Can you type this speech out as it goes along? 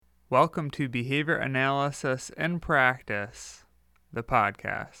Welcome to Behavior Analysis in Practice, the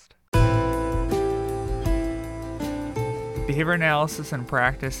podcast. Behavior Analysis in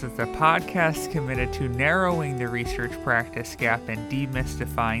Practice is a podcast committed to narrowing the research practice gap and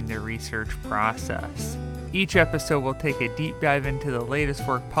demystifying the research process. Each episode will take a deep dive into the latest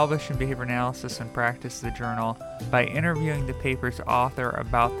work published in Behavior Analysis in Practice, the journal, by interviewing the paper's author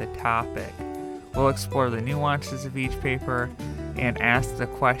about the topic. We'll explore the nuances of each paper and ask the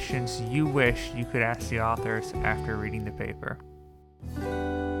questions you wish you could ask the authors after reading the paper.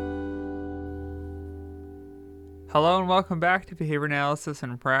 Hello and welcome back to Behavior Analysis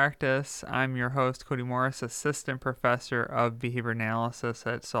in Practice. I'm your host, Cody Morris, Assistant Professor of Behavior Analysis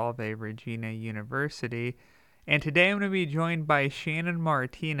at Salve Regina University. And today I'm going to be joined by Shannon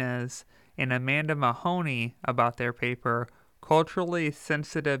Martinez and Amanda Mahoney about their paper, Culturally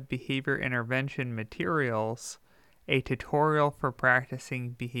Sensitive Behavior Intervention Materials, a tutorial for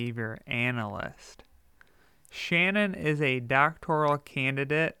practicing behavior analyst. Shannon is a doctoral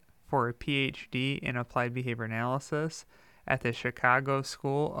candidate for a PhD in applied behavior analysis at the Chicago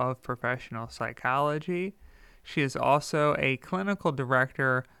School of Professional Psychology. She is also a clinical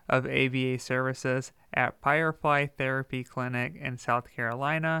director of ABA services at Firefly Therapy Clinic in South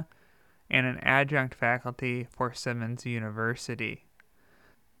Carolina and an adjunct faculty for Simmons University.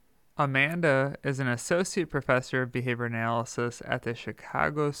 Amanda is an associate professor of behavior analysis at the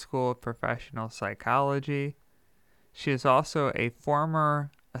Chicago School of Professional Psychology. She is also a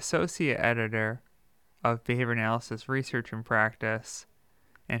former associate editor of Behavior Analysis Research and Practice,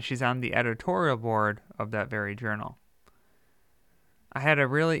 and she's on the editorial board of that very journal. I had a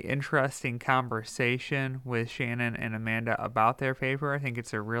really interesting conversation with Shannon and Amanda about their paper. I think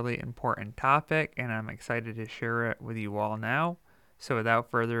it's a really important topic, and I'm excited to share it with you all now. So without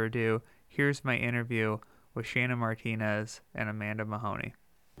further ado, here's my interview with Shannon Martinez and Amanda Mahoney.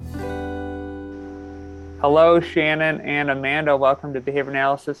 Hello, Shannon and Amanda. Welcome to Behavior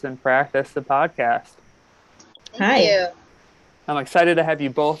Analysis in Practice, the podcast. Thank you. I'm excited to have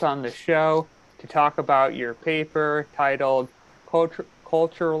you both on the show to talk about your paper titled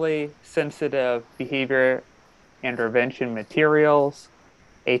Culturally Sensitive Behavior Intervention Materials,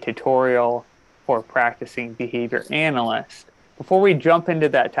 a tutorial for practicing behavior analyst. Before we jump into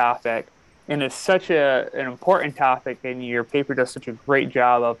that topic, and it's such an important topic, and your paper does such a great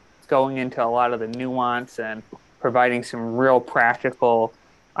job of going into a lot of the nuance and providing some real practical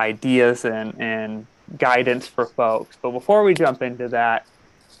ideas and guidance for folks. But before we jump into that,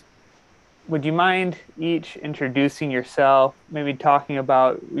 would you mind each introducing yourself, maybe talking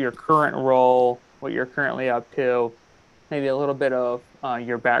about your current role, what you're currently up to, maybe a little bit of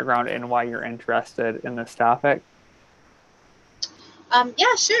your background and why you're interested in this topic?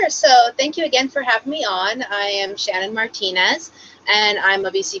 Yeah, sure. So thank you again for having me on. I am Shannon Martinez, and I'm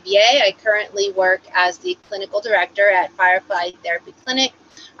a BCBA. I currently work as the clinical director at Firefly Therapy Clinic.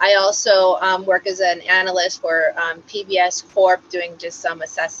 I also work as an analyst for PBS Corp, doing just some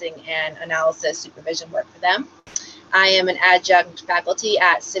assessing and analysis supervision work for them. I am an adjunct faculty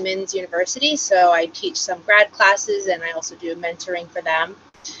at Simmons University, so I teach some grad classes, and I also do mentoring for them.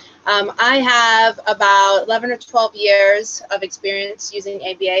 I have about 11 or 12 years of experience using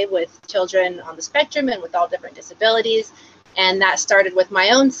ABA with children on the spectrum and with all different disabilities. And that started with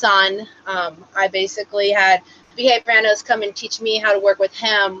my own son. I basically had behavior analysts come and teach me how to work with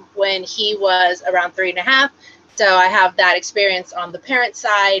him when he was around 3.5. So I have that experience on the parent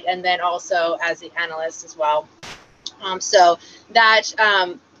side and then also as the analyst as well. So that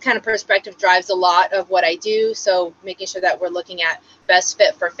kind of perspective drives a lot of what I do. So making sure that we're looking at best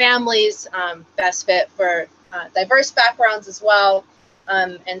fit for families, best fit for diverse backgrounds as well.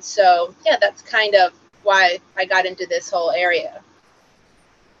 And so, yeah, that's kind of why I got into this whole area.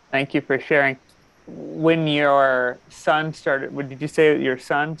 Thank you for sharing. When your son started, did you say that your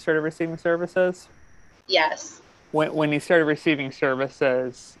son started receiving services? Yes. When he started receiving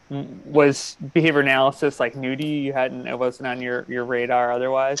services, was behavior analysis like new to you? It wasn't on your radar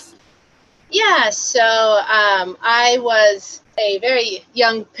otherwise? Yeah, so I was a very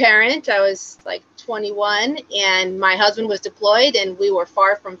young parent. I was like 21, and my husband was deployed, and we were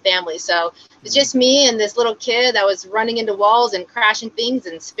far from family. So it's just me and this little kid that was running into walls and crashing things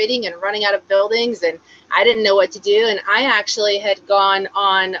and spitting and running out of buildings, and I didn't know what to do. And I actually had gone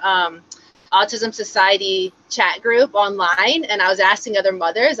on Autism Society chat group online, and I was asking other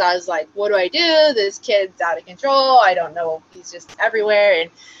mothers. I was like, what do I do? This kid's out of control. I don't know. He's just everywhere.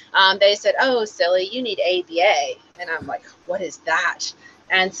 And they said, oh, silly, you need ABA. And I'm like, what is that?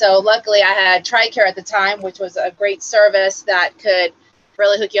 And so luckily I had TRICARE at the time, which was a great service that could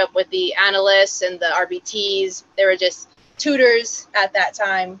really hook you up with the analysts and the RBTs. They were just tutors at that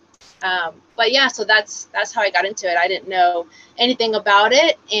time. But yeah, so that's how I got into it. I didn't know anything about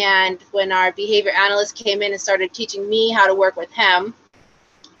it, and when our behavior analyst came in and started teaching me how to work with him,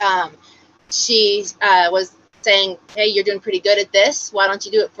 she was saying, "Hey, you're doing pretty good at this. Why don't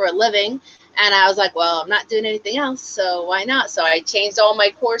you do it for a living?" And I was like, "Well, I'm not doing anything else, so why not?" So I changed all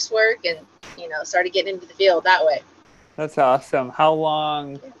my coursework and started getting into the field that way. That's awesome. How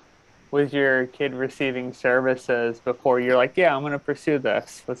long was your kid receiving services before you're like, yeah, I'm going to pursue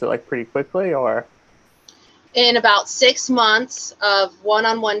this? Was it like pretty quickly or? In about 6 months of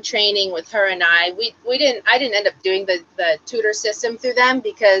one-on-one training with her and I didn't end up doing the tutor system through them,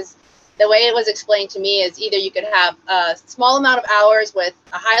 because the way it was explained to me is either you could have a small amount of hours with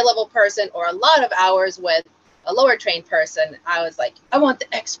a high level person or a lot of hours with a lower trained person. I was like, I want the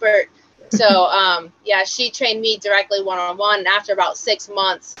expert. So yeah, she trained me directly one-on-one, and after about 6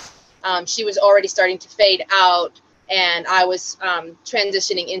 months, she was already starting to fade out, and I was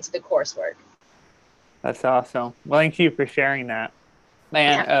transitioning into the coursework. That's awesome. Well, thank you for sharing that.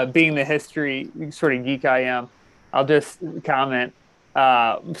 Man, Yeah. being the history sort of geek I am, I'll just comment.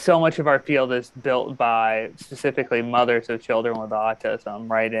 So much of our field is built by specifically mothers of children with autism,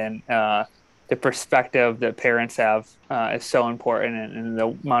 right? And the perspective that parents have is so important, and the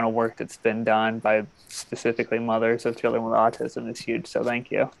amount of work that's been done by specifically mothers of children with autism is huge. So thank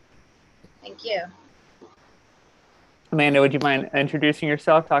you. Thank you. Amanda, would you mind introducing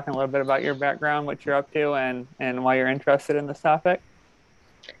yourself, talking a little bit about your background, what you're up to, and why you're interested in this topic?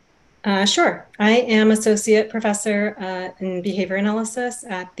 Sure. I am associate professor in behavior analysis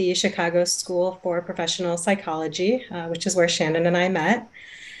at the Chicago School for Professional Psychology, which is where Shannon and I met.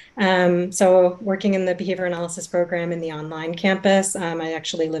 So working in the behavior analysis program in the online campus, I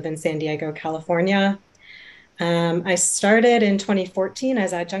actually live in San Diego, California. I started in 2014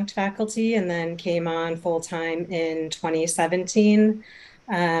 as adjunct faculty and then came on full-time in 2017,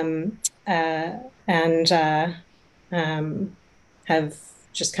 and have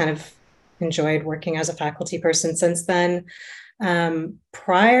just kind of enjoyed working as a faculty person since then.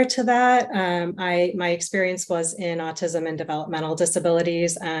 Prior to that, my experience was in autism and developmental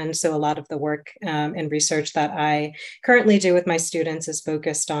disabilities. And so a lot of the work and research that I currently do with my students is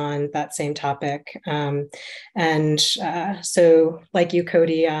focused on that same topic. So like you,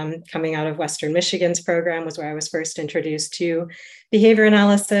 Cody, coming out of Western Michigan's program was where I was first introduced to behavior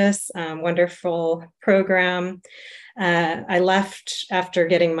analysis. Wonderful program. I left after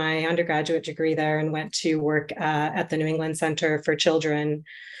getting my undergraduate degree there and went to work at the New England Center for Children.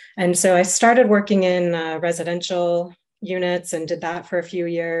 And so I started working in residential units and did that for a few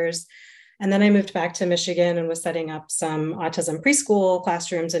years. And then I moved back to Michigan and was setting up some autism preschool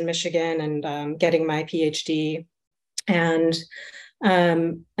classrooms in Michigan and getting my PhD. And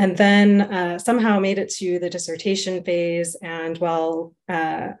then somehow made it to the dissertation phase. And while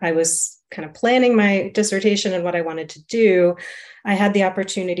I was kind of planning my dissertation and what I wanted to do, I had the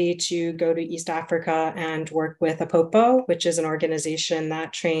opportunity to go to East Africa and work with Apopo, which is an organization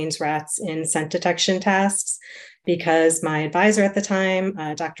that trains rats in scent detection tasks, because my advisor at the time,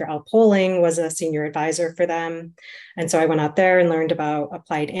 Dr. Al Poling, was a senior advisor for them. And so I went out there and learned about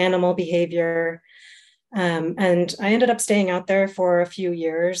applied animal behavior. And I ended up staying out there for a few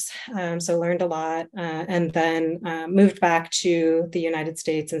years, so learned a lot, and then moved back to the United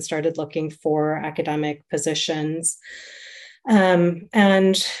States and started looking for academic positions. I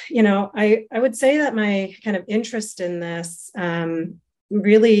would say that my kind of interest in this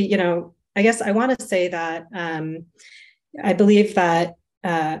really, I guess I want to say that I believe that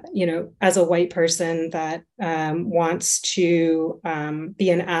as a white person that wants to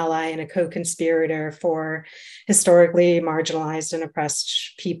be an ally and a co-conspirator for historically marginalized and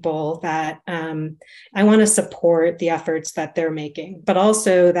oppressed people, that I want to support the efforts that they're making, but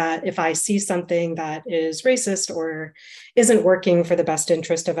also that if I see something that is racist or isn't working for the best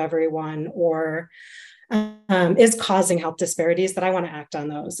interest of everyone, or is causing health disparities, that I want to act on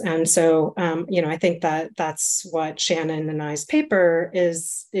those. And so, I think that that's what Shannon and I's paper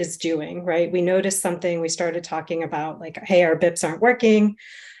is doing, right? We noticed something, we started talking about like, hey, our BIPs aren't working.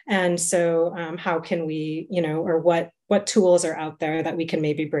 And so how can we, or what tools are out there that we can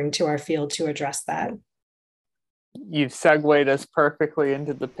maybe bring to our field to address that? You've segued us perfectly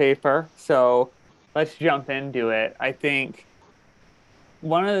into the paper. So let's jump into it. I think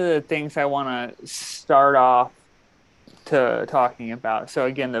one of the things I want to start off to talking about. So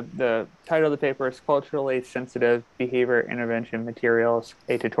again, the title of the paper is Culturally Sensitive Behavior Intervention Materials,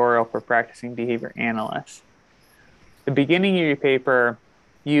 a tutorial for practicing behavior analysts. The beginning of your paper,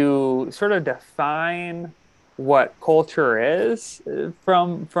 you sort of define what culture is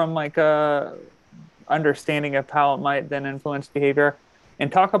from like a understanding of how it might then influence behavior.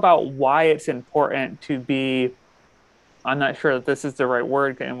 and talk about why it's important to be, I'm not sure that this is the right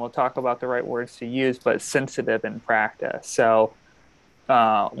word, and we'll talk about the right words to use, but sensitive in practice. So,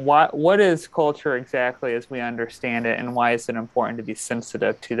 what is culture exactly as we understand it, and why is it important to be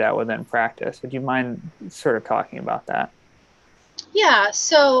sensitive to that within practice? Would you mind sort of talking about that? Yeah.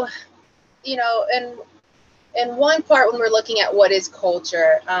 So, in one part, when we're looking at what is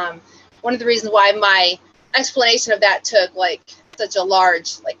culture, one of the reasons why my explanation of that took like such a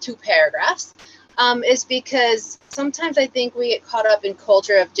large, like 2 paragraphs, is because sometimes I think we get caught up in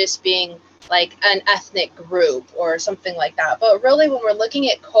culture of just being like an ethnic group or something like that. But really, when we're looking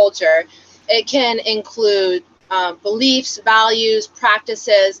at culture, it can include beliefs, values,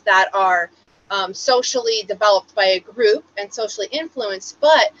 practices that are socially developed by a group and socially influenced.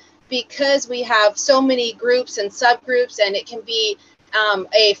 But because we have so many groups and subgroups, and it can be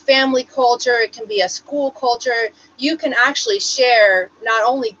a family culture, it can be a school culture, you can actually share not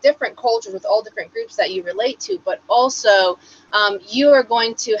only different cultures with all different groups that you relate to, but also you are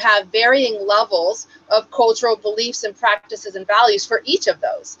going to have varying levels of cultural beliefs and practices and values for each of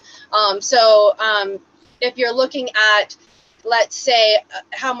those. If you're looking at, let's say,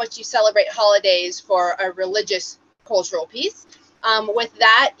 how much you celebrate holidays for a religious cultural piece, with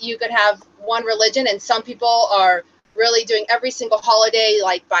that, you could have one religion, and some people are really doing every single holiday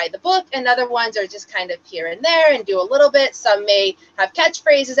like by the book, and other ones are just kind of here and there and do a little bit. Some may have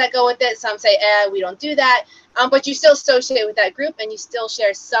catchphrases that go with it. Some say, we don't do that. But you still associate with that group, and you still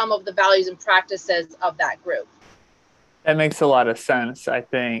share some of the values and practices of that group. That makes a lot of sense. I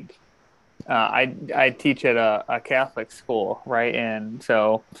think I teach at a Catholic school, right? And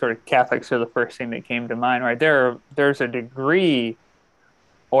so sort of Catholics are the first thing that came to mind, right? There's a degree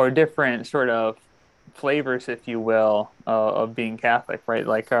or different sort of flavors, if you will, of being Catholic, right?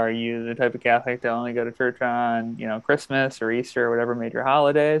 Like, are you the type of Catholic that only go to church on, Christmas or Easter or whatever major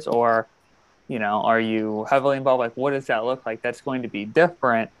holidays, or, are you heavily involved? Like, what does that look like? That's going to be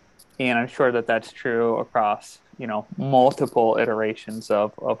different. And I'm sure that that's true across, multiple iterations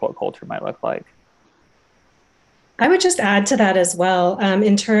of what culture might look like. I would just add to that as well,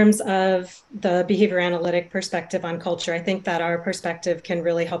 in terms of the behavior analytic perspective on culture. I think that our perspective can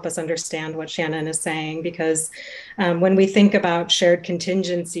really help us understand what Shannon is saying, because when we think about shared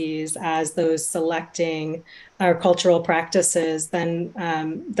contingencies as those selecting our cultural practices, then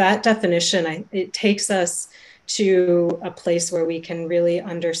that definition, it takes us to a place where we can really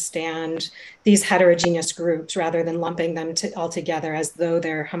understand these heterogeneous groups rather than lumping them all together as though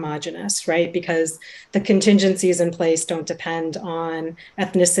they're homogenous, right? Because the contingencies in place don't depend on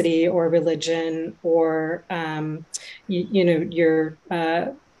ethnicity or religion or, your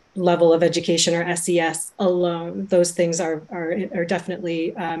level of education or SES alone. Those things are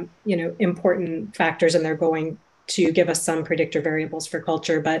definitely, important factors, and they're going to give us some predictor variables for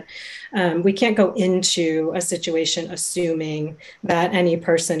culture, but we can't go into a situation assuming that any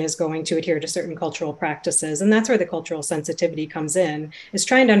person is going to adhere to certain cultural practices. And that's where the cultural sensitivity comes in, is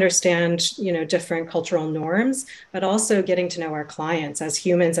trying to understand, different cultural norms, but also getting to know our clients as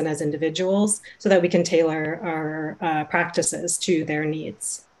humans and as individuals so that we can tailor our practices to their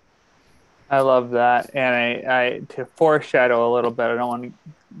needs. I love that. And I to foreshadow a little bit, I don't want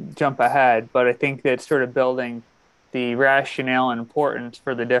to jump ahead, but I think that sort of building the rationale and importance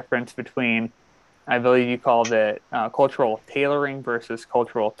for the difference between, I believe you called it cultural tailoring versus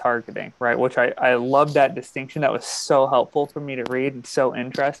cultural targeting, right? Which I love that distinction. That was so helpful for me to read. It's so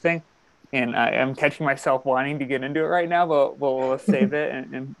interesting. And I am catching myself wanting to get into it right now, but we'll save it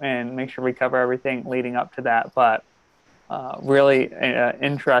and make sure we cover everything leading up to that. But really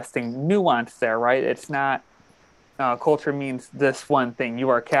interesting nuance there, right? It's not culture means this one thing. You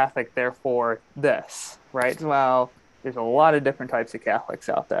are Catholic, therefore this, right? Well, there's a lot of different types of Catholics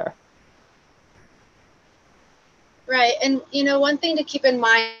out there. Right. And, one thing to keep in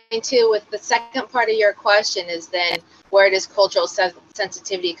mind, too, with the second part of your question is then where does cultural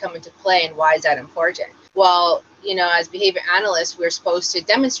sensitivity come into play, and why is that important? Well, as behavior analysts, we're supposed to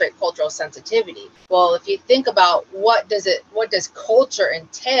demonstrate cultural sensitivity. Well, if you think about what does culture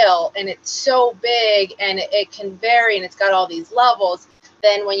entail, and it's so big and it can vary and it's got all these levels,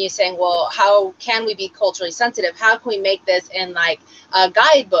 then when you're saying, well, how can we be culturally sensitive? How can we make this in like a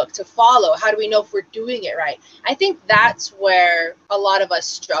guidebook to follow? How do we know if we're doing it right? I think that's where a lot of us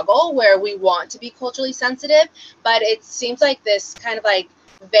struggle, where we want to be culturally sensitive, but it seems like this kind of like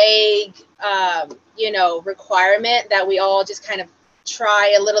vague, requirement that we all just kind of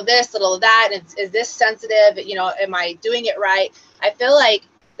try a little this, little that. And is this sensitive? Am I doing it right? I feel like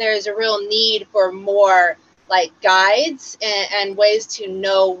there's a real need for more like guides and ways to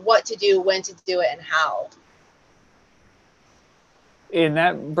know what to do, when to do it, and how. And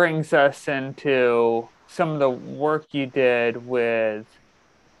that brings us into some of the work you did with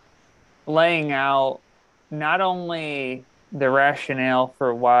laying out not only the rationale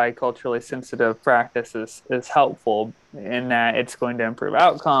for why culturally sensitive practice is helpful in that it's going to improve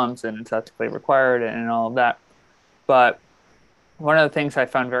outcomes and it's ethically required and all of that, but one of the things I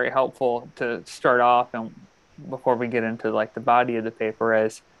found very helpful to start off and before we get into like the body of the paper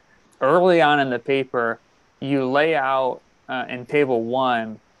is early on in the paper, you lay out in table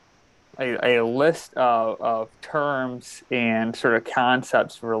one a list of terms and sort of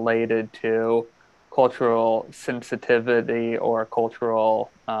concepts related to cultural sensitivity or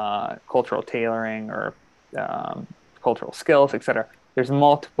cultural tailoring or um, cultural skills, etc. There's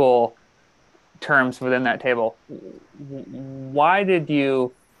multiple terms within that table. Why did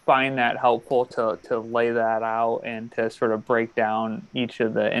you find that helpful to lay that out and to sort of break down each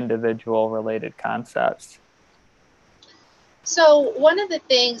of the individual related concepts? So one of the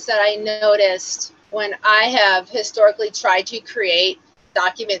things that I noticed when I have historically tried to create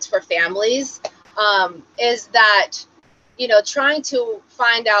documents for families is that, trying to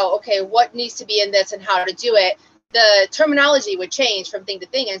find out, okay, what needs to be in this and how to do it, the terminology would change from thing to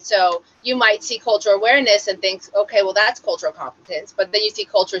thing. And so you might see cultural awareness and think, okay, well, that's cultural competence. But then you see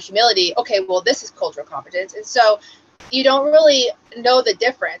cultural humility. Okay, well, this is cultural competence. And so you don't really know the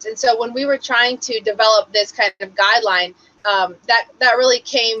difference. And so when we were trying to develop this kind of guideline, that really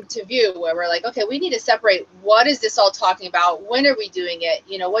came to view where we're like, okay, we need to separate what is this all talking about? When are we doing it?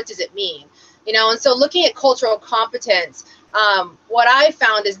 What does it mean? And so looking at cultural competence, what I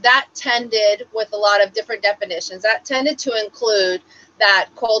found is that tended with a lot of different definitions, that tended to include that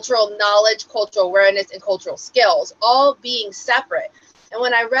cultural knowledge, cultural awareness, and cultural skills all being separate. And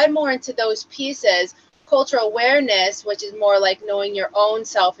when I read more into those pieces, cultural awareness, which is more like knowing your own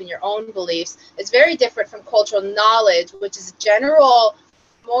self and your own beliefs, is very different from cultural knowledge, which is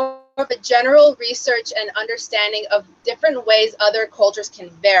more of a general research and understanding of different ways other cultures can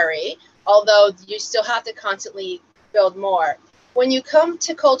vary, although you still have to constantly build more. When you come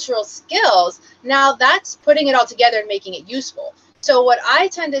to cultural skills, now that's putting it all together and making it useful. So what I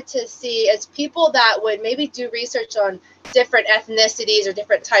tended to see is people that would maybe do research on different ethnicities or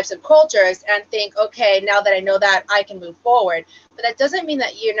different types of cultures and think, okay, now that I know that, I can move forward. But that doesn't mean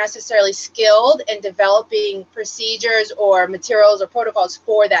that you're necessarily skilled in developing procedures or materials or protocols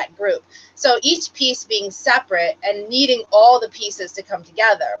for that group. So each piece being separate and needing all the pieces to come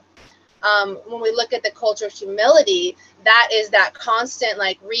together. When we look at the culture of humility, that is that constant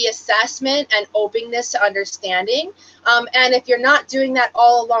like reassessment and openness to understanding. And if you're not doing that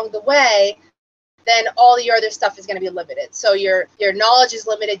all along the way, then all your other stuff is going to be limited. So your knowledge is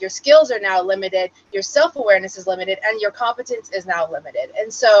limited, your skills are now limited, your self-awareness is limited, and your competence is now limited.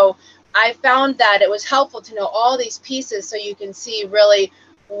 And so I found that it was helpful to know all these pieces so you can see really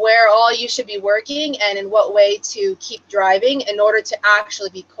where all you should be working and in what way to keep driving in order to actually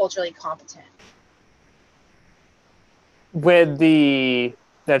be culturally competent.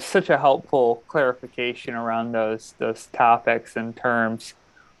 That's such a helpful clarification around those topics and terms.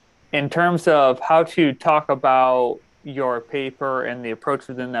 In terms of how to talk about your paper and the approach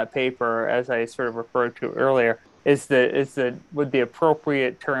within that paper, as I sort of referred to earlier, would the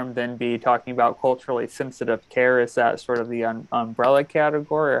appropriate term then be talking about culturally sensitive care? Is that sort of the umbrella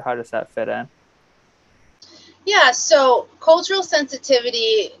category, or how does that fit in? Yeah, so cultural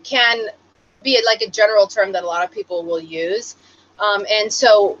sensitivity can be like a general term that a lot of people will use. And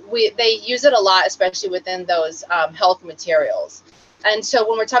so they use it a lot, especially within those health materials. And so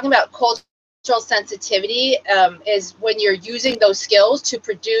when we're talking about cultural sensitivity, is when you're using those skills to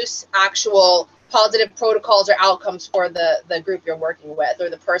produce actual positive protocols or outcomes for the group you're working with or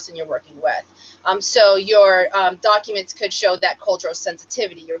the person you're working with. So your documents could show that cultural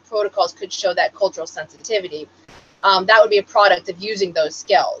sensitivity. Your protocols could show that cultural sensitivity. That would be a product of using those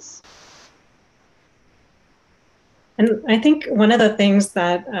skills. And I think one of the things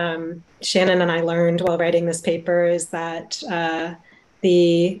that Shannon and I learned while writing this paper is that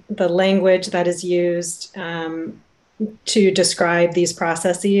the language that is used to describe these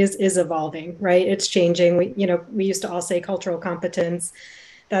processes is evolving, right? It's changing. We used to all say cultural competence.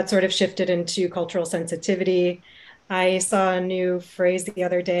 That sort of shifted into cultural sensitivity. I saw a new phrase the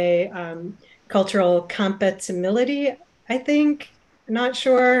other day, cultural compatibility, I think. Not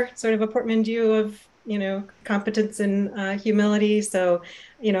sure, sort of a portmanteau of competence and humility. So,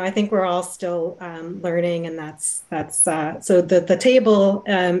 I think we're all still learning, and that's so the table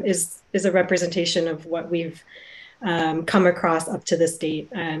is a representation of what we've come across up to this date.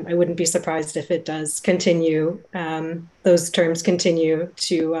 I wouldn't be surprised if it does continue. Those terms continue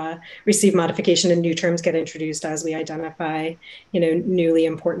to receive modification and new terms get introduced as we identify, newly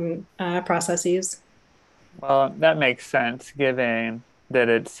important processes. Well, that makes sense given that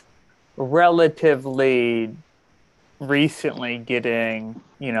it's relatively recently getting,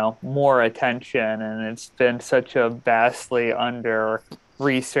 more attention, and it's been such a vastly under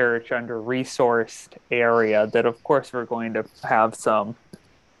research, under resourced area that of course we're going to have some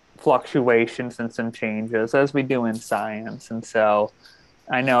fluctuations and some changes as we do in science. And so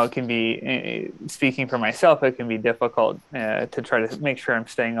I know it can be, speaking for myself, it can be difficult to try to make sure I'm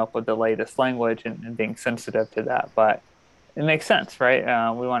staying up with the latest language and being sensitive to that. But it makes sense, right?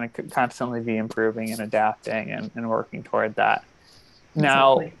 We want to constantly be improving and adapting and working toward that.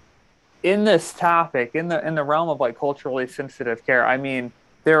 Now, Exactly. in this topic, in the realm of like culturally sensitive care, I mean,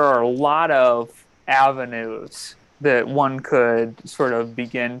 there are a lot of avenues that one could sort of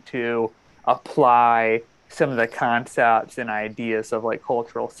begin to apply some of the concepts and ideas of like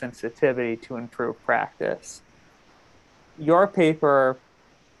cultural sensitivity to improve practice. Your paper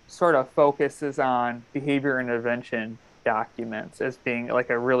sort of focuses on behavior intervention documents as being like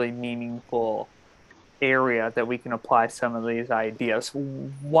a really meaningful area that we can apply some of these ideas.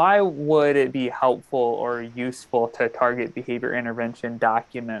 Why would it be helpful or useful to target behavior intervention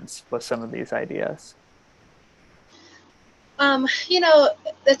documents with some of these ideas?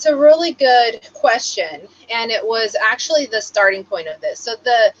 That's a really good question, and it was actually the starting point of this. So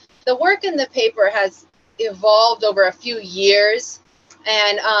the work in the paper has evolved over a few years,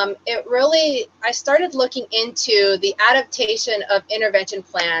 and I started looking into the adaptation of intervention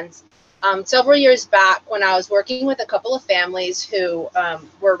plans several years back when I was working with a couple of families who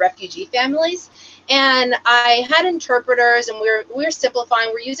were refugee families, and I had interpreters, and we were simplifying.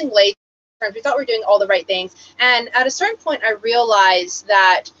 We're using lay terms. We thought we were doing all the right things, and at a certain point, I realized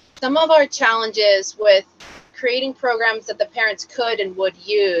that some of our challenges with creating programs that the parents could and would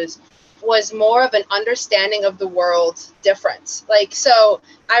use was more of an understanding of the world difference. So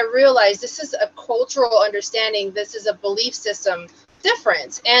I realized this is a cultural understanding. This is a belief system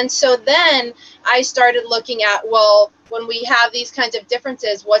difference. And so then I started looking at, well, when we have these kinds of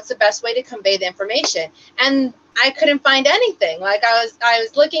differences, what's the best way to convey the information? And I couldn't find anything. I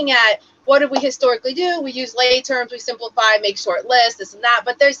was looking at, what did we historically do? We use lay terms, we simplify, make short lists, this and that.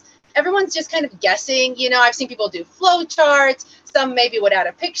 But everyone's just kind of guessing. I've seen people do flow charts. Some maybe would add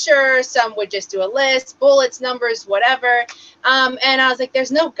a picture. Some would just do a list, bullets, numbers, whatever. And I was like,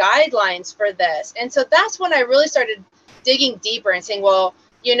 there's no guidelines for this. And so that's when I really started digging deeper and saying, well,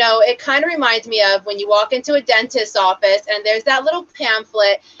 it kind of reminds me of when you walk into a dentist's office and there's that little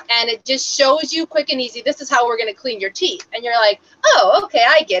pamphlet and it just shows you quick and easy, this is how we're going to clean your teeth. And you're like, oh, okay,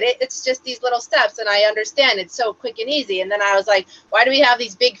 I get it. It's just these little steps and I understand it's so quick and easy. And then I was like, why do we have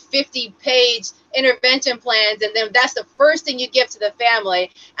these big 50-page intervention plans? And then that's the first thing you give to the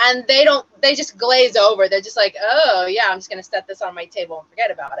family. And they just glaze over. They're just like, oh yeah, I'm just going to set this on my table and forget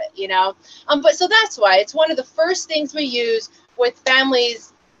about it, But so that's why it's one of the first things we use with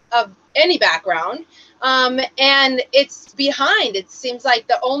families of any background. And it's behind. It seemed like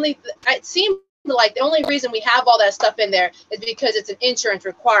the only reason we have all that stuff in there is because it's an insurance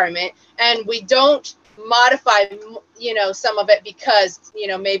requirement, and we don't modify, some of it because,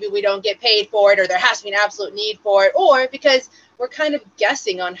 maybe we don't get paid for it, or there has to be an absolute need for it, or because we're kind of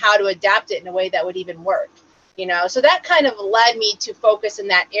guessing on how to adapt it in a way that would even work. So that kind of led me to focus in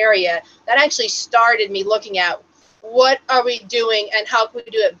that area. That actually started me looking at what are we doing and how can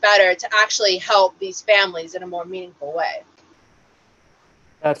we do it better to actually help these families in a more meaningful way.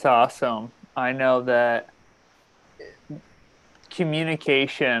 That's awesome. I know that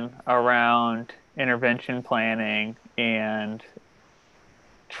communication around intervention planning and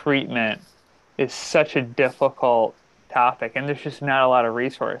treatment is such a difficult topic, and there's just not a lot of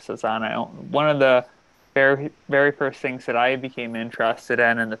resources on it. One of the very, very first things that I became interested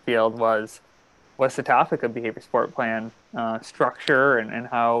in the field was the topic of behavior support plan structure and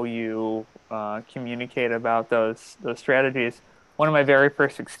how you communicate about those strategies. One of my very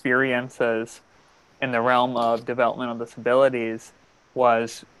first experiences in the realm of developmental disabilities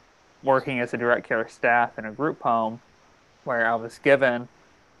was working as a direct care staff in a group home where I was given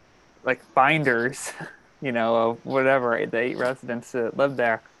like binders, of whatever, the 8 residents that lived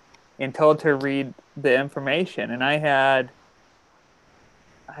there, and told to read the information. And I had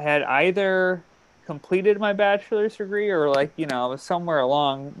either completed my bachelor's degree or I was somewhere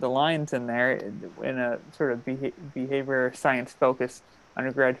along the lines in there in a sort of behavior science focused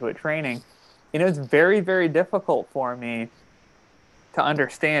undergraduate training. And it was very, very difficult for me to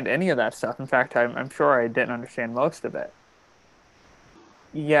understand any of that stuff. In fact, I'm sure I didn't understand most of it.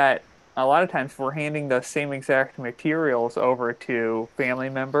 Yet, a lot of times we're handing those same exact materials over to family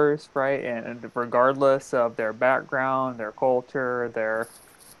members, right? And regardless of their background, their culture, their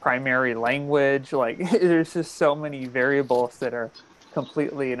primary language, like there's just so many variables that are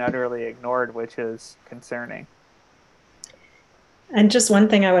completely and utterly ignored, which is concerning. And just one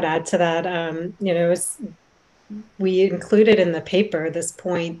thing I would add to that, is we included in the paper this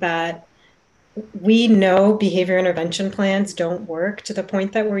point that we know behavior intervention plans don't work to the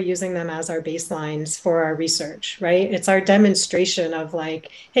point that we're using them as our baselines for our research, right? It's our demonstration of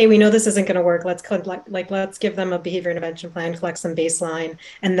like, hey, we know this isn't going to work. Let's give them a behavior intervention plan, collect some baseline,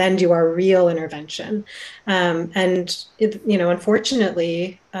 and then do our real intervention.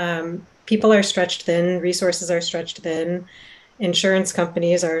 Unfortunately, people are stretched thin, resources are stretched thin, insurance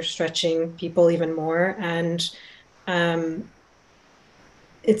companies are stretching people even more, and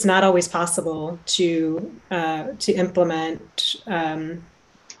it's not always possible to implement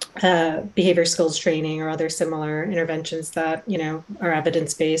behavior skills training or other similar interventions that are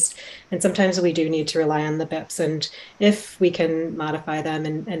evidence-based. And sometimes we do need to rely on the BIPs. And if we can modify them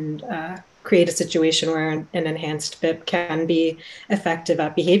and create a situation where an enhanced BIP can be effective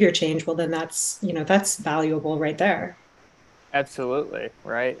at behavior change, well, then that's valuable right there. Absolutely,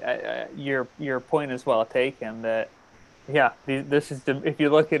 right. Your point is well taken. That yeah, this is if you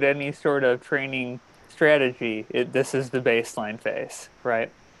look at any sort of training strategy, this is the baseline phase, right?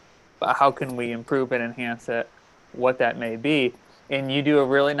 But how can we improve and enhance it? What that may be, and you do a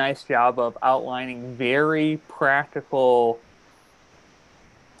really nice job of outlining very practical,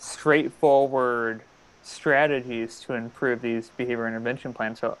 straightforward strategies to improve these behavior intervention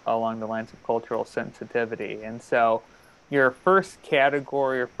plans along the lines of cultural sensitivity. And so your first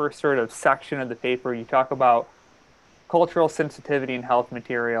category or first sort of section of the paper, you talk about cultural sensitivity in health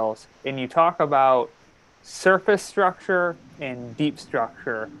materials, and you talk about surface structure and deep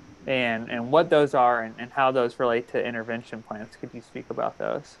structure and what those are and how those relate to intervention plans. Could you speak about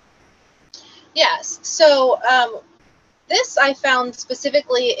those? Yes. So this I found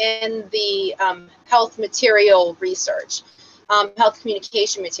specifically in the health material research, health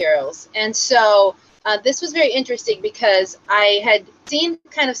communication materials. And so this was very interesting because I had seen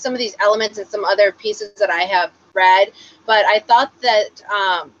kind of some of these elements in some other pieces that I have read, but I thought that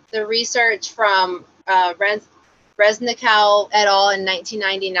the research from Resnickel et al. In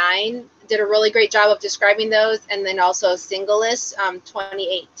 1999 did a really great job of describing those, and then also Singalis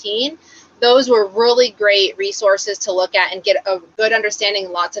 2018. Those were really great resources to look at and get a good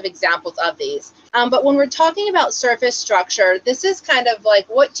understanding, lots of examples of these. But when we're talking about surface structure, this is kind of like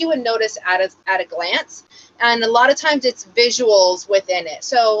what you would notice at a glance. And a lot of times it's visuals within it.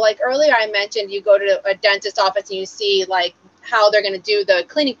 So like earlier I mentioned, you go to a dentist office and you see like how they're going to do the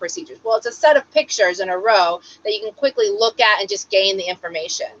cleaning procedures. Well, it's a set of pictures in a row that you can quickly look at and just gain the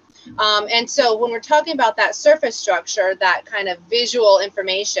information. And so when we're talking about that surface structure, that kind of visual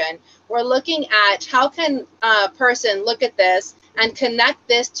information, we're looking at how can a person look at this and connect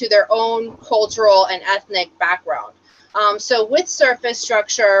this to their own cultural and ethnic background. So with surface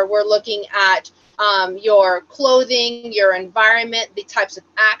structure, we're looking at your clothing, your environment, the types of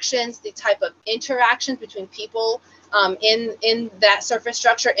actions, the type of interactions between people in that surface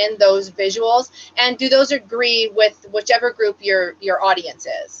structure, in those visuals, and do those agree with whichever group your audience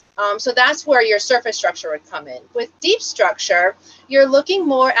is. So that's where your surface structure would come in. With deep structure, you're looking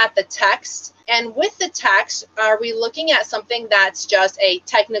more at the text. And with the text, are we looking at something that's just a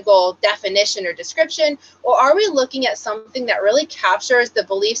technical definition or description, or are we looking at something that really captures the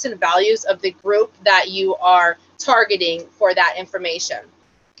beliefs and values of the group that you are targeting for that information?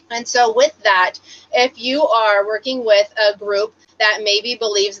 And so with that, if you are working with a group that maybe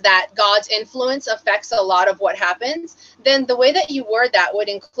believes that God's influence affects a lot of what happens, then the way that you word that would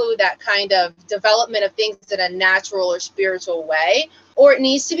include that kind of development of things in a natural or spiritual way, or it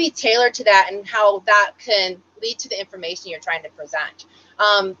needs to be tailored to that and how that can lead to the information you're trying to present.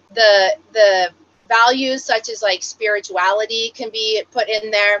 The values such as like spirituality can be put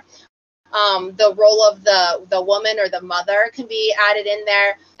in there. The role of the woman or the mother can be added in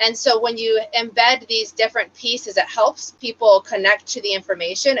there. And so when you embed these different pieces, it helps people connect to the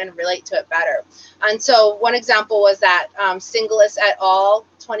information and relate to it better. And so one example was that Singalis et al.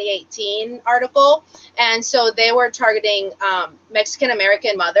 2018 article. And so they were targeting Mexican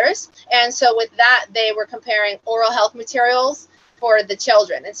American mothers. And so with that, they were comparing oral health materials for the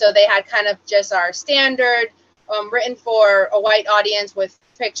children. And so they had kind of just our standard written for a white audience with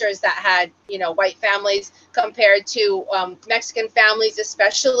pictures that had, white families compared to Mexican families,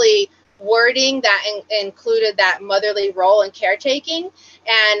 especially wording that included that motherly role and caretaking,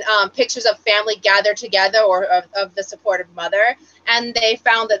 and pictures of family gathered together, or of the supportive mother. And they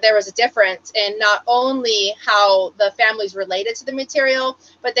found that there was a difference in not only how the families related to the material,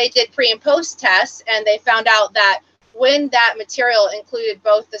 but they did pre and post tests, and they found out that when that material included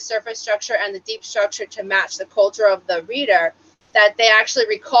both the surface structure and the deep structure to match the culture of the reader, that they actually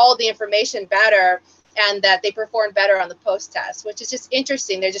recalled the information better, and that they performed better on the post test, which is just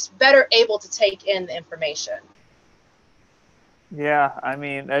interesting. They're just better able to take in the information. Yeah, I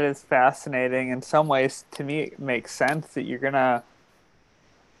mean, that is fascinating. In some ways, to me, it makes sense that you're gonna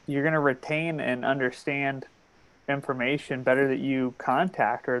retain and understand information better that you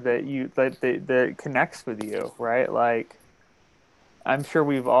contact, or that connects with you, right? Like, I'm sure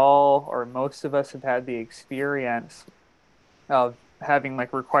we've all, or most of us, have had the experience of having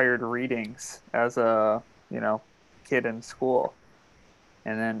like required readings as a kid in school.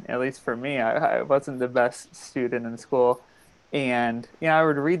 And then, at least for me, I wasn't the best student in school, and I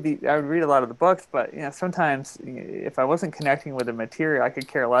would read a lot of the books, but sometimes if I wasn't connecting with the material, I could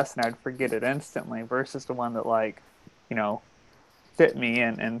care less and I'd forget it instantly. Versus the one that fit me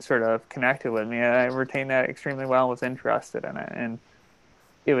and sort of connected with me, and I retained that extremely well and was interested in it. And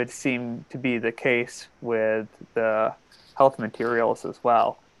it would seem to be the case with the health materials as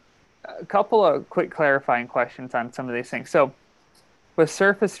well. A couple of quick clarifying questions on some of these things. So, with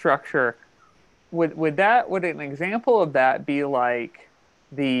surface structure, would an example of that be like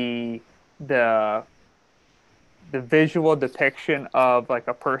the visual depiction of like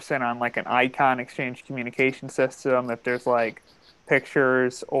a person on like an icon exchange communication system, if there's like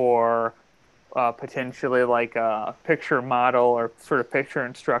pictures, or potentially like a picture model or sort of picture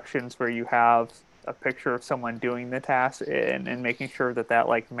instructions where you have a picture of someone doing the task, and making sure that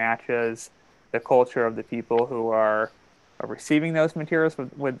like matches the culture of the people who are receiving those materials?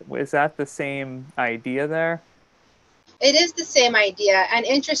 Is that the same idea there? It is the same idea. And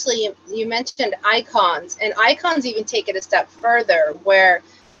interestingly, you mentioned icons, and icons even take it a step further, where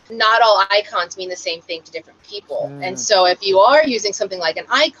not all icons mean the same thing to different people. And so if you are using something like an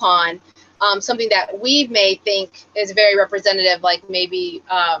icon, something that we may think is very representative, like maybe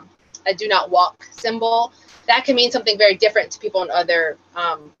a do not walk symbol, that can mean something very different to people in other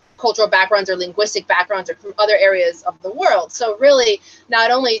cultural backgrounds or linguistic backgrounds, or from other areas of the world. So really, not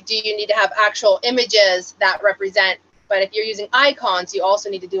only do you need to have actual images that represent, but if you're using icons, you also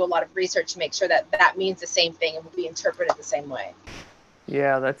need to do a lot of research to make sure that that means the same thing and will be interpreted the same way.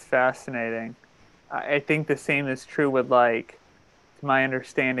 Yeah, that's fascinating. I think the same is true with, like, to my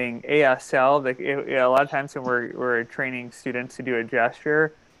understanding, ASL. A lot of times when we're training students to do a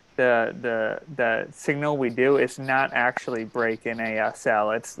gesture, the signal we do is not actually break in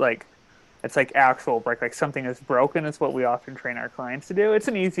ASL. It's like actual break. Like, something is broken is what we often train our clients to do. It's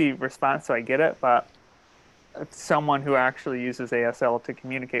an easy response, so I get it, but someone who actually uses ASL to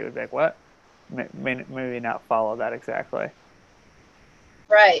communicate would be like, what? Maybe not follow that exactly.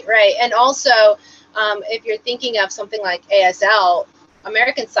 Right. And also, if you're thinking of something like ASL,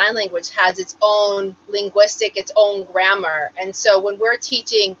 American Sign Language has its own linguistic, its own grammar. And so when we're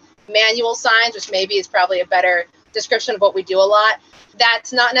teaching manual signs, which maybe is probably a better description of what we do a lot,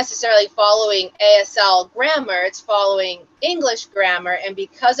 that's not necessarily following ASL grammar, it's following English grammar. And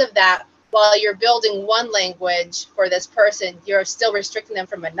because of that, while you're building one language for this person, you're still restricting them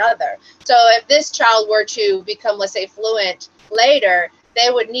from another. So if this child were to become, let's say, fluent later, they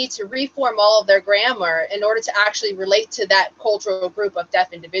would need to reform all of their grammar in order to actually relate to that cultural group of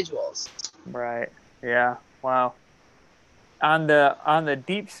deaf individuals. Right. Yeah. Wow. On the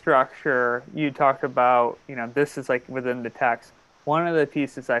deep structure, you talked about, this is like within the text. One of the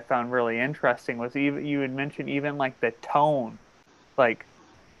pieces I found really interesting was you had mentioned even like the tone, like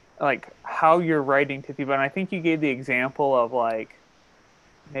how you're writing to people. And I think you gave the example of like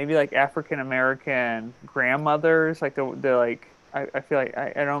maybe like African American grandmothers, like the like. I feel like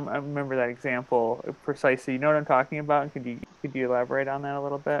I remember that example precisely. You know what I'm talking about? Could you elaborate on that a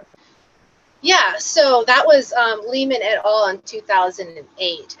little bit? Yeah, so that was Lehman et al. In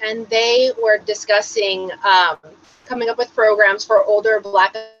 2008, and they were discussing coming up with programs for older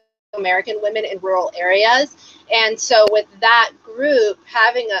Black American women in rural areas. And so with that group,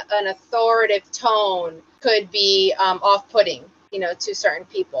 having an authoritative tone could be off-putting, to certain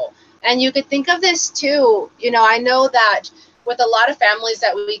people. And you could think of this too, I know that with a lot of families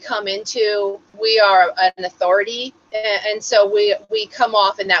that we come into, we are an authority And so we come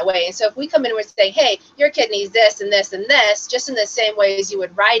off in that way. And so if we come in and we're saying, hey, your kid needs this and this and this, just in the same way as you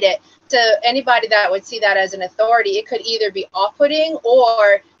would write it, to anybody that would see that as an authority, it could either be off-putting,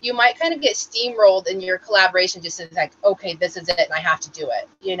 or you might kind of get steamrolled in your collaboration, just as like, okay, this is it and I have to do it,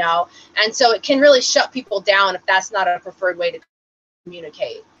 you know? And so it can really shut people down if that's not a preferred way to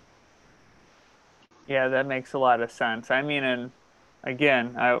communicate. Yeah, that makes a lot of sense. I mean, and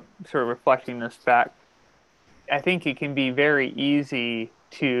again, I sort of reflecting this back, I think it can be very easy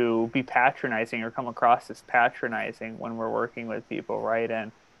to be patronizing or come across as patronizing when we're working with people, right?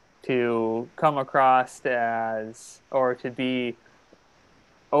 And to come across as, or to be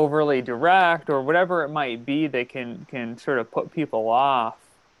overly direct or whatever it might be that can sort of put people off.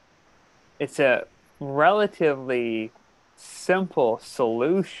 It's a relatively simple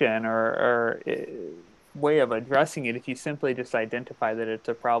solution or way of addressing it if you simply just identify that it's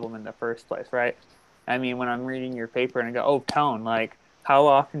a problem in the first place, right? I mean, when I'm reading your paper and I go, oh, tone, like, how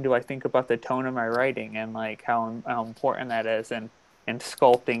often do I think about the tone of my writing and like how important that is, and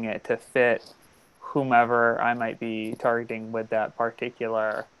sculpting it to fit whomever I might be targeting with that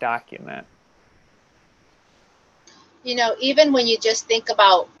particular document. You know, even when you just think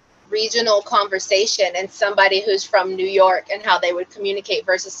about regional conversation and somebody who's from New York and how they would communicate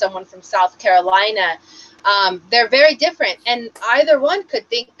versus someone from South Carolina, they're very different. And either one could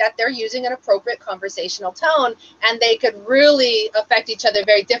think that they're using an appropriate conversational tone, and they could really affect each other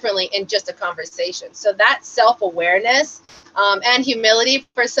very differently in just a conversation. So that self-awareness and humility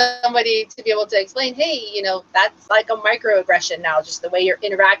for somebody to be able to explain, hey, you know, that's like a microaggression now, just the way you're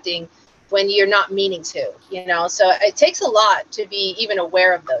interacting when you're not meaning to, you know. So it takes a lot to be even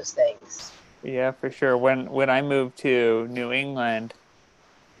aware of those things. Yeah, for sure. When I moved to New England,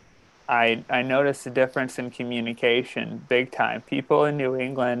 I noticed a difference in communication big time. People in New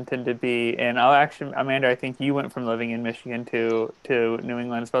England tend to be, and I'll actually, Amanda, I think you went from living in Michigan to New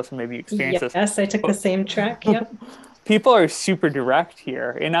England as well, so maybe you experienced this. Yes, I took the same track. Yep. People are super direct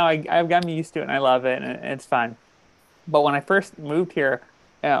here, and now I've gotten used to it, and I love it, and it's fun. But when I first moved here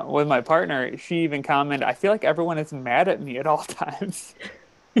with my partner, she even commented, I feel like everyone is mad at me at all times.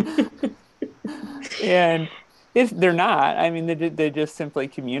 And they're not. I mean, they just simply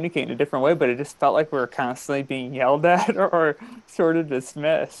communicate in a different way, but it just felt like we were constantly being yelled at or sort of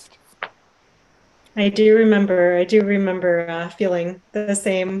dismissed. I do remember feeling the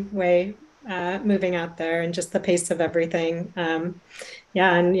same way moving out there, and just the pace of everything.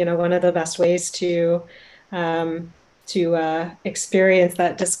 Yeah, and you know, one of the best ways um, to experience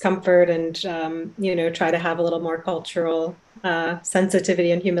that discomfort and you know, try to have a little more cultural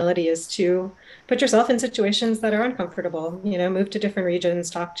sensitivity and humility is to put yourself in situations that are uncomfortable. You know, move to different regions,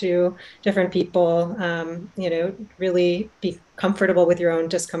 talk to different people. You know, really be comfortable with your own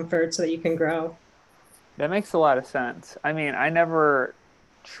discomfort so that you can grow. That makes a lot of sense. I mean, I never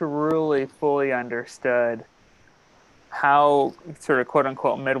truly fully understood how sort of quote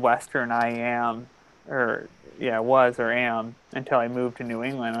unquote Midwestern I am, or yeah, was or am until I moved to New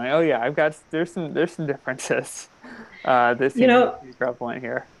England. I'm like, oh yeah, I've got there's some differences. This You seems to know, be prevalent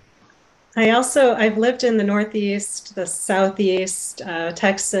here. I've lived in the Northeast, the Southeast,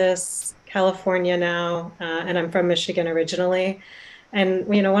 Texas, California now, and I'm from Michigan originally.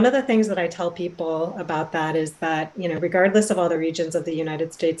 And you know, one of the things that I tell people about that is that, you know, regardless of all the regions of the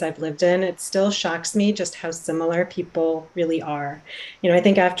United States I've lived in, it still shocks me just how similar people really are. You know, I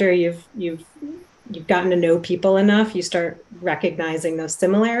think after you've gotten to know people enough, you start recognizing those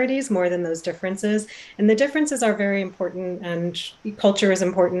similarities more than those differences. And the differences are very important, and culture is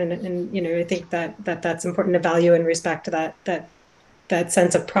important. And you know, I think that's important to value and respect that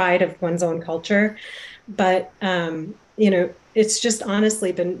sense of pride of one's own culture. But you know, it's just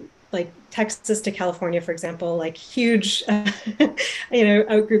honestly been like Texas to California, for example, like huge, you know,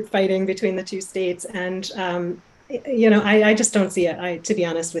 outgroup fighting between the two states. And you know, I just don't see it. To be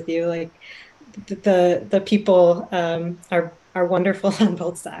honest with you, like the people are wonderful on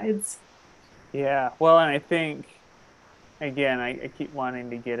both sides. Yeah, well, and I think again, I keep wanting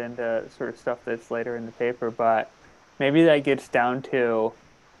to get into sort of stuff that's later in the paper, but maybe that gets down to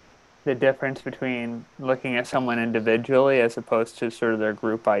the difference between looking at someone individually as opposed to sort of their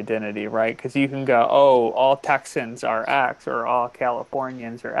group identity, right? Because you can go, oh, all Texans are X or all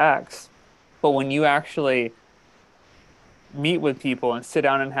Californians are X. But when you actually meet with people and sit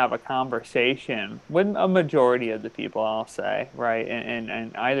down and have a conversation with a majority of the people, I'll say, right?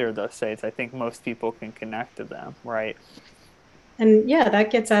 And either of those states, I think most people can connect to them, right? And yeah,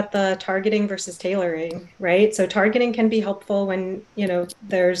 that gets at the targeting versus tailoring, right? So targeting can be helpful when,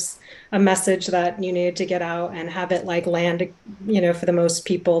 there's a message that you need to get out and have it like land, for the most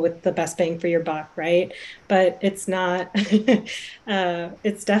people with the best bang for your buck, right? But it's not,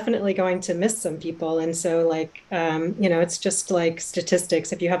 it's definitely going to miss some people. And so like, it's just like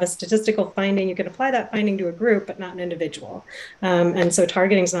statistics. If you have a statistical finding, you can apply that finding to a group, but not an individual. And so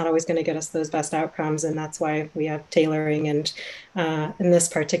targeting is not always going to get us those best outcomes. And that's why we have tailoring and in this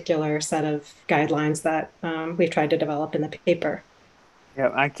particular set of guidelines that we've tried to develop in the paper. Yeah,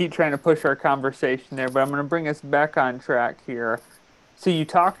 I keep trying to push our conversation there, but I'm going to bring us back on track here. So you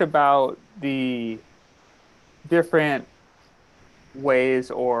talked about the different ways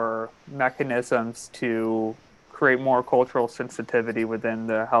or mechanisms to create more cultural sensitivity within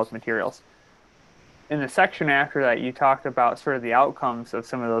the health materials. In the section after that, you talked about sort of the outcomes of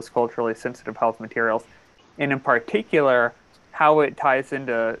some of those culturally sensitive health materials, and in particular, how it ties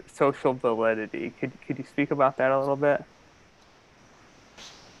into social validity. Could you speak about that a little bit?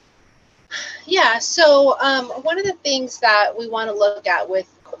 Yeah, so one of the things that we want to look at with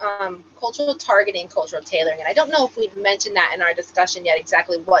cultural targeting, cultural tailoring, and I don't know if we've mentioned that in our discussion yet,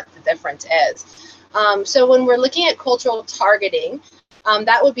 exactly what the difference is. So when we're looking at cultural targeting,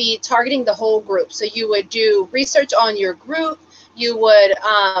 that would be targeting the whole group. So you would do research on your group, you would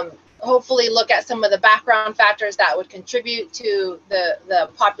hopefully look at some of the background factors that would contribute to the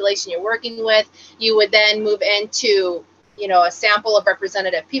population you're working with. You would then move into a sample of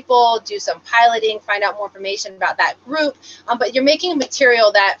representative people, do some piloting, find out more information about that group. But you're making a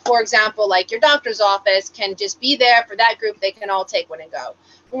material that, for example, like your doctor's office can just be there for that group. They can all take one and go.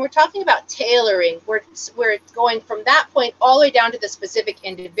 When we're talking about tailoring, we're going from that point all the way down to the specific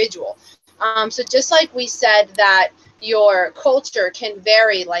individual. So just like we said that your culture can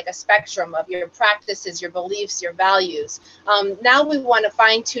vary like a spectrum of your practices, your beliefs, your values. Now we want to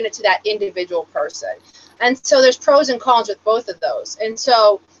fine tune it to that individual person. And so there's pros and cons with both of those. And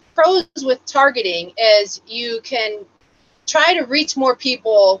so pros with targeting is you can try to reach more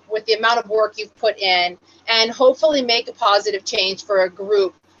people with the amount of work you've put in and hopefully make a positive change for a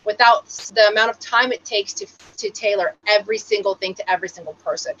group without the amount of time it takes to tailor every single thing to every single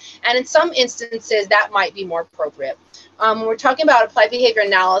person. And in some instances, that might be more appropriate. When we're talking about applied behavior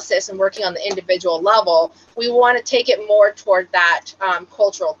analysis and working on the individual level, we want to take it more toward that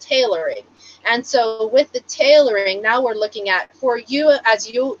cultural tailoring. And so with the tailoring, now we're looking at, for you, as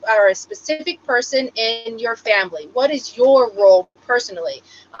you are a specific person in your family, what is your role personally?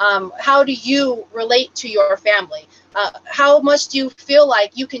 How do you relate to your family? How much do you feel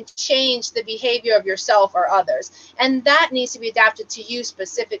like you can change the behavior of yourself or others? And that needs to be adapted to you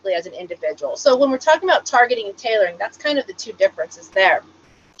specifically as an individual. So when we're talking about targeting and tailoring, that's kind of the two differences there.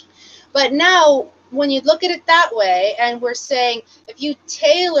 But now, when you look at it that way, and we're saying, if you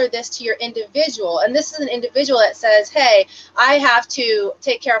tailor this to your individual, and this is an individual that says, hey, I have to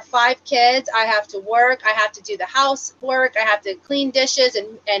take care of 5 kids, I have to work, I have to do the housework, I have to clean dishes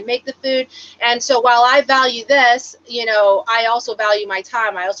and make the food. And so while I value this, I also value my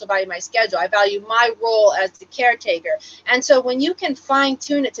time, I also value my schedule, I value my role as the caretaker. And so when you can fine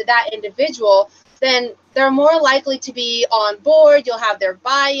tune it to that individual, then they're more likely to be on board. You'll have their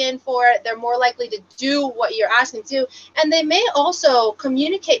buy-in for it. They're more likely to do what you're asking to do. And they may also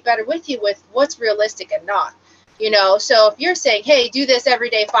communicate better with you with what's realistic and not. So if you're saying, hey, do this every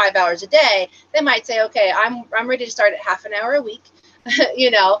day, 5 hours a day, they might say, okay, I'm ready to start at half an hour a week.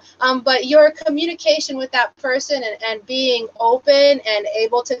 But your communication with that person and being open and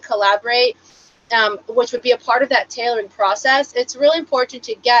able to collaborate, which would be a part of that tailoring process, it's really important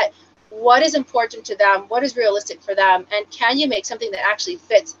to get what is important to them, what is realistic for them, and can you make something that actually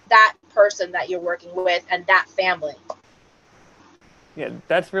fits that person that you're working with and that family? Yeah,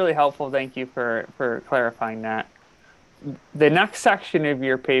 that's really helpful. Thank you for clarifying that. The next section of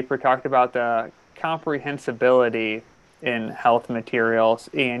your paper talked about the comprehensibility in health materials,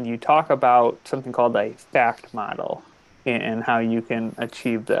 and you talk about something called a FACT model and how you can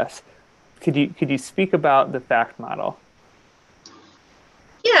achieve this. Could you speak about the FACT model?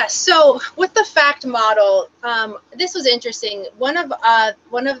 Yeah, so with the FACT model, this was interesting. One of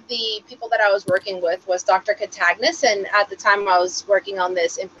the people that I was working with was Dr. Catagnis, and at the time I was working on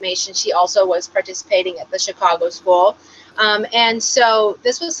this information, she also was participating at the Chicago School. And so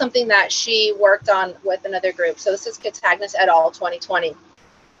this was something that she worked on with another group. So this is Catagnis et al. 2020.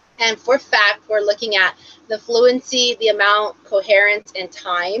 And for FACT, we're looking at the fluency, the amount, coherence, and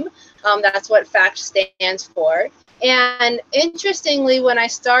time. That's what FACT stands for. And interestingly, when I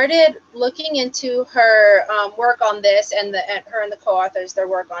started looking into her work on this, and her and the co-authors, their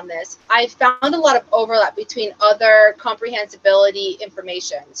work on this, I found a lot of overlap between other comprehensibility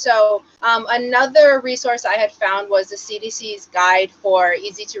information. So another resource I had found was the CDC's Guide for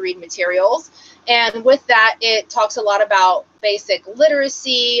Easy to Read Materials. And with that, it talks a lot about basic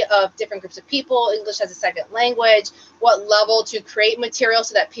literacy of different groups of people, English as a second language, what level to create material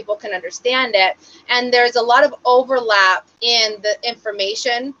so that people can understand it. And there's a lot of overlap in the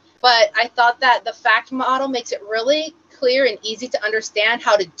information, but I thought that the FACT model makes it really clear and easy to understand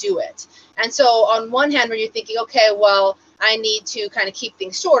how to do it. And so on one hand, when you're thinking, okay, well, I need to kind of keep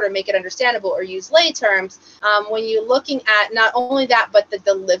things short or make it understandable or use lay terms, when you're looking at not only that, but the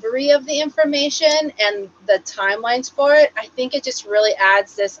delivery of the information and the timelines for it, I think it just really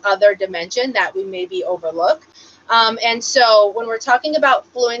adds this other dimension that we maybe overlook. And so when we're talking about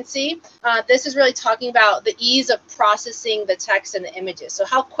fluency, this is really talking about the ease of processing the text and the images. So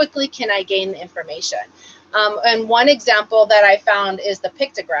how quickly can I gain the information? And one example that I found is the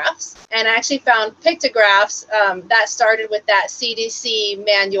pictographs. And I actually found pictographs that started with that CDC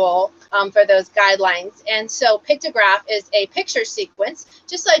manual for those guidelines. And so pictograph is a picture sequence,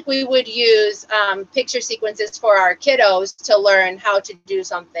 just like we would use picture sequences for our kiddos to learn how to do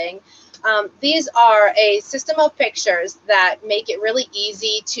something. These are a system of pictures that make it really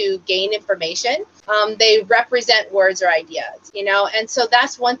easy to gain information. They represent words or ideas, and so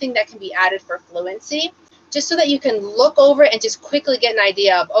that's one thing that can be added for fluency, just so that you can look over and just quickly get an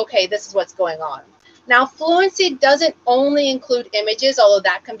idea of, okay, this is what's going on. Now, fluency doesn't only include images, although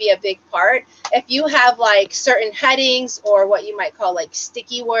that can be a big part. If you have like certain headings or what you might call like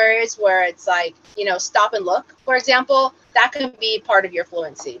sticky words, where it's like, stop and look, for example, that can be part of your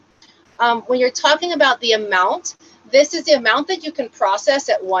fluency. When you're talking about the amount, this is the amount that you can process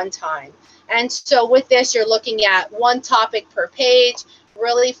at one time. And so with this, you're looking at one topic per page,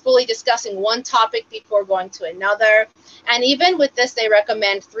 really fully discussing one topic before going to another. And even with this, they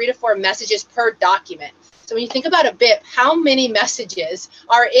recommend 3 to 4 messages per document. So when you think about a BIP, how many messages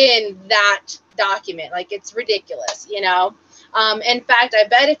are in that document? Like, it's ridiculous, In fact, I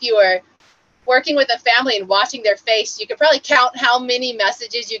bet if you were working with a family and watching their face, you could probably count how many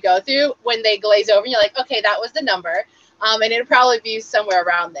messages you go through when they glaze over and you're like, okay, that was the number. And it'll probably be somewhere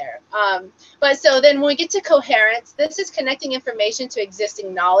around there. But so then when we get to coherence, this is connecting information to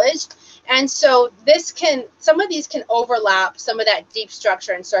existing knowledge. And so some of these can overlap some of that deep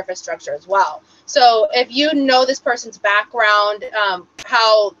structure and surface structure as well. So if you know this person's background,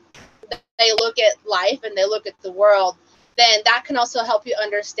 how they look at life and they look at the world, then that can also help you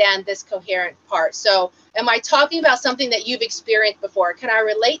understand this coherent part. So am I talking about something that you've experienced before? Can I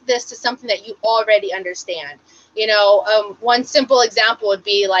relate this to something that you already understand? One simple example would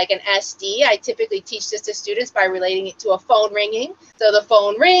be like an SD. I typically teach this to students by relating it to a phone ringing. So the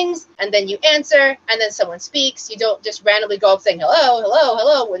phone rings and then you answer and then someone speaks. You don't just randomly go up saying hello, hello,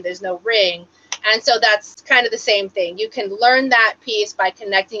 hello when there's no ring. And so that's kind of the same thing. You can learn that piece by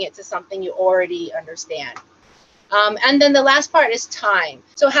connecting it to something you already understand. And then the last part is time.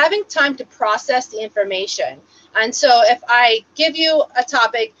 So having time to process the information. And so if I give you a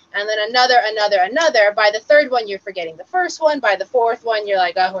topic and then another, by the third one, you're forgetting the first one. By the fourth one, you're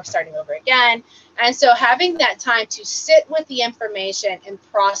like, oh, we're starting over again. And so having that time to sit with the information and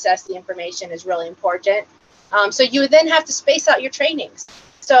process the information is really important. So you then have to space out your trainings.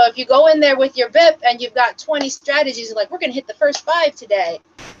 So if you go in there with your BIP and you've got 20 strategies, like we're going to hit the first 5 today,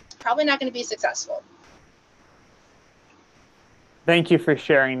 it's probably not going to be successful. Thank you for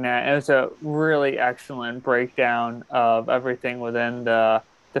sharing that. It was a really excellent breakdown of everything within the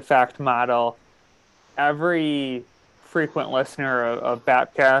FACT model. Every frequent listener of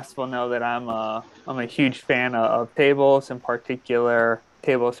Baptcast will know that I'm a huge fan of tables, in particular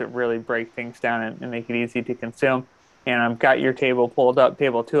tables that really break things down and make it easy to consume. And I've got your table pulled up,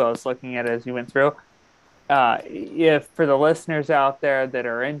 table 2. I was looking at it as you went through. If for the listeners out there that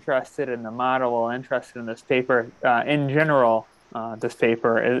are interested in the model or interested in this paper, in general, this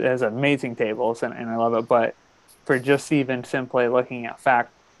paper has amazing tables and I love it. But for just even simply looking at FACT,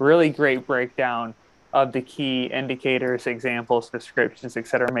 really great breakdown of the key indicators, examples, descriptions,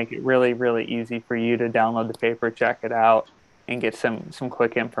 etc. Make it really, really easy for you to download the paper, check it out, and get some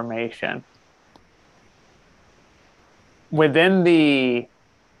quick information. Within the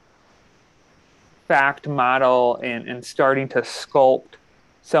FACT model and starting to sculpt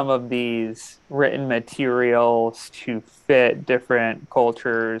some of these written materials to fit different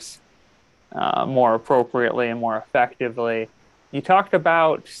cultures more appropriately and more effectively, you talked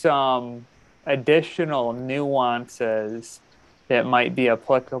about some additional nuances that might be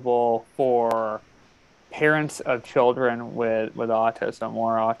applicable for parents of children with autism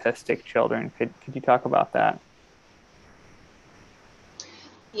or autistic children. Could you talk about that?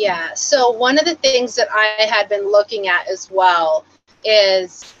 Yeah, so one of the things that I had been looking at as well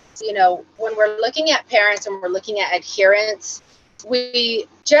is, when we're looking at parents and we're looking at adherence, we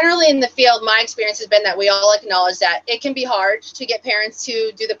generally in the field, my experience has been that we all acknowledge that it can be hard to get parents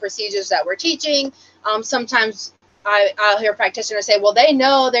to do the procedures that we're teaching. Sometimes I'll hear practitioners say, well, they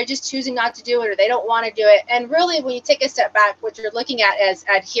know, they're just choosing not to do it, or they don't want to do it. And really, when you take a step back, what you're looking at is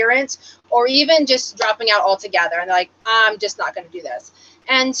adherence, or even just dropping out altogether. And they're like, I'm just not going to do this.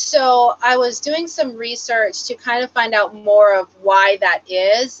 And so I was doing some research to kind of find out more of why that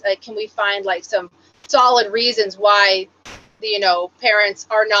is. Can we find like some solid reasons why parents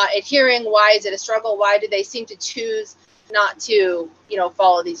are not adhering? Why is it a struggle? Why do they seem to choose not to,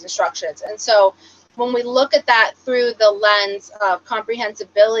 follow these instructions? And so when we look at that through the lens of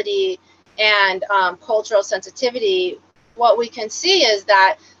comprehensibility and cultural sensitivity, what we can see is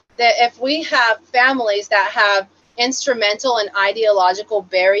that if we have families that have instrumental and ideological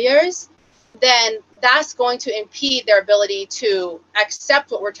barriers, then that's going to impede their ability to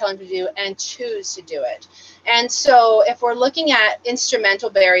accept what we're telling them to do and choose to do it. And so if we're looking at instrumental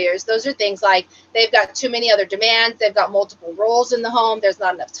barriers, those are things like they've got too many other demands, they've got multiple roles in the home, there's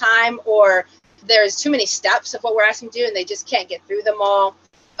not enough time, or there's too many steps of what we're asking to do and they just can't get through them all.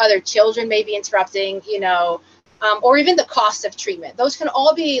 Other children may be interrupting, or even the cost of treatment. Those can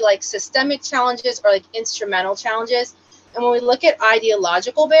all be like systemic challenges or like instrumental challenges. And when we look at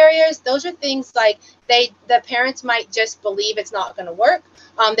ideological barriers, those are things like the parents might just believe it's not going to work.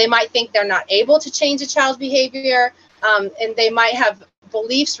 They might think they're not able to change a child's behavior, and they might have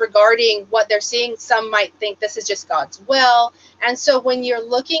beliefs regarding what they're seeing. Some might think this is just God's will. And so when you're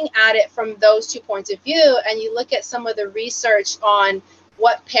looking at it from those 2 points of view, and you look at some of the research on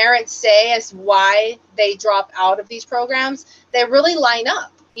what parents say as why they drop out of these programs, they really line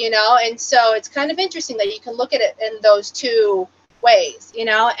up, and so it's kind of interesting that you can look at it in those two ways,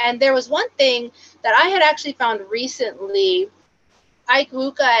 and there was one thing that I had actually found recently,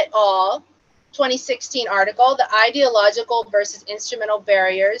 Aikuka et al. 2016 article, The Ideological versus Instrumental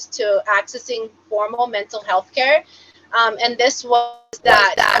Barriers to Accessing Formal Mental Health Care. And this was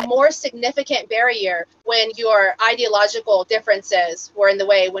that a more significant barrier when your ideological differences were in the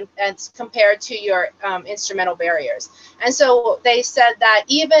way when as compared to your instrumental barriers. And so they said that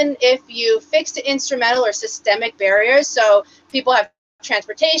even if you fix the instrumental or systemic barriers, so people have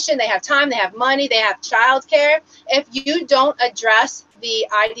transportation, they have time, they have money, they have childcare, if you don't address the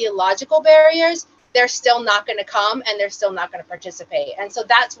ideological barriers, they're still not going to come and they're still not going to participate. And so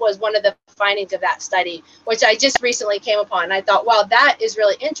that was one of the findings of that study, which I just recently came upon. And I thought, wow, that is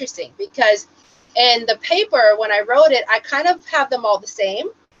really interesting, because in the paper, when I wrote it, I kind of have them all the same.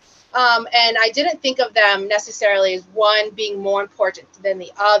 And I didn't think of them necessarily as one being more important than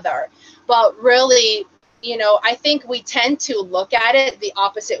the other. But really, I think we tend to look at it the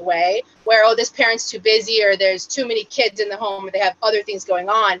opposite way, where, oh, this parent's too busy, or there's too many kids in the home, or they have other things going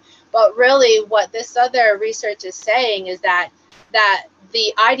on. But really what this other research is saying is that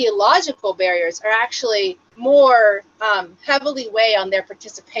the ideological barriers are actually more heavily weigh on their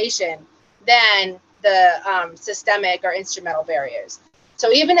participation than the systemic or instrumental barriers.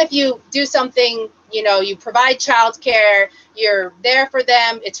 So even if you do something, you provide childcare, you're there for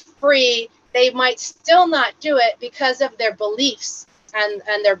them, it's free, they might still not do it because of their beliefs and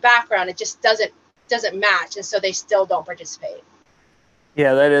their background. It just doesn't match, and so they still don't participate.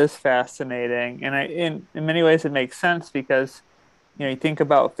 Yeah, that is fascinating, and in many ways it makes sense, because you think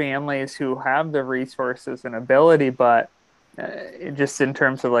about families who have the resources and ability, but just in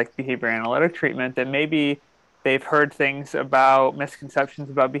terms of like behavior analytic treatment, that maybe they've heard things about misconceptions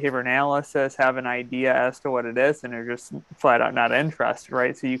about behavior analysis, have an idea as to what it is, and they're just flat out not interested,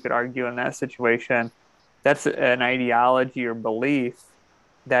 right? So you could argue in that situation, that's an ideology or belief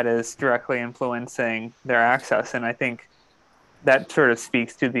that is directly influencing their access. And I think that sort of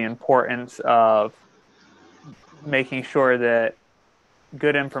speaks to the importance of making sure that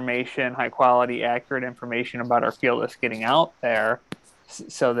good information, high quality, accurate information about our field is getting out there,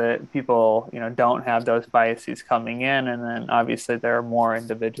 so that people, don't have those biases coming in. And then obviously there are more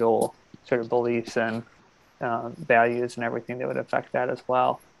individual sort of beliefs and values and everything that would affect that as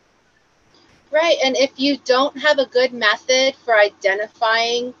well. Right. And if you don't have a good method for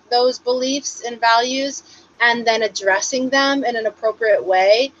identifying those beliefs and values and then addressing them in an appropriate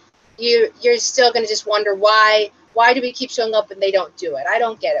way, you're still going to just wonder why do we keep showing up and they don't do it? I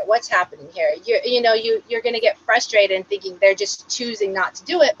don't get it. What's happening here? You're going to get frustrated and thinking they're just choosing not to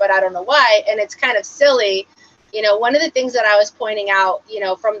do it, but I don't know why. And it's kind of silly One of the things that I was pointing out,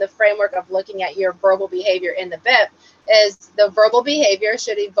 from the framework of looking at your verbal behavior in the BIP is the verbal behavior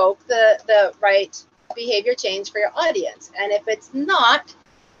should evoke the right behavior change for your audience. And if it's not,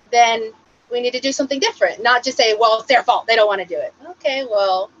 then we need to do something different, not just say, well, it's their fault, they don't want to do it. Okay,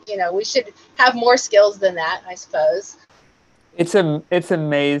 well, we should have more skills than that, I suppose. It's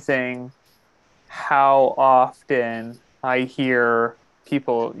amazing how often I hear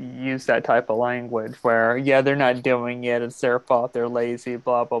people use that type of language where, yeah, they're not doing it, it's their fault, they're lazy,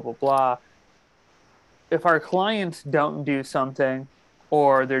 blah, blah, blah, blah. If our clients don't do something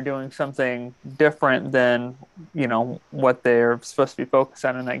or they're doing something different than, what they're supposed to be focused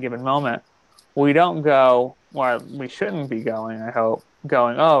on in that given moment, we don't go, well, we shouldn't be going, I hope,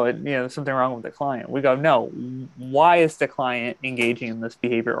 going, oh, there's something wrong with the client. We go, no, why is the client engaging in this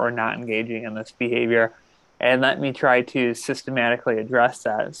behavior or not engaging in this behavior? And let me try to systematically address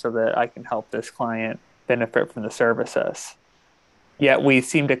that so that I can help this client benefit from the services. Yet we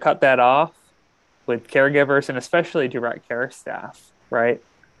seem to cut that off with caregivers and especially direct care staff, right?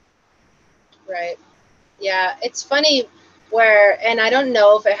 Right. Yeah, it's funny and I don't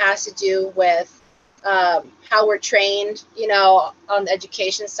know if it has to do with how we're trained, on the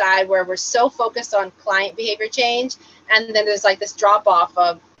education side, where we're so focused on client behavior change. And then there's like this drop off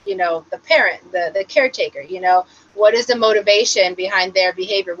of, the parent, the caretaker, what is the motivation behind their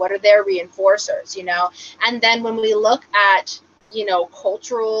behavior? What are their reinforcers, And then when we look at,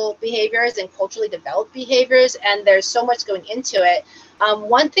 cultural behaviors and culturally developed behaviors, and there's so much going into it.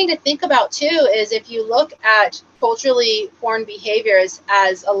 One thing to think about too is if you look at culturally formed behaviors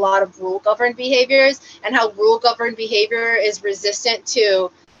as a lot of rule governed behaviors, and how rule governed behavior is resistant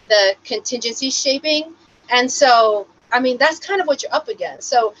to the contingency shaping. And so, that's kind of what you're up against.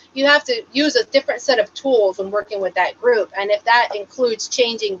 So you have to use a different set of tools when working with that group. And if that includes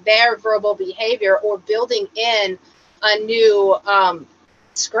changing their verbal behavior or building in a new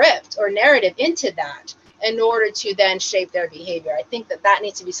script or narrative into that in order to then shape their behavior, I think that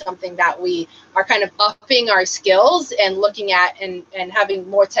needs to be something that we are kind of upping our skills and looking at and having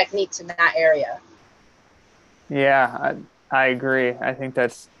more techniques in that area. Yeah, I agree. I think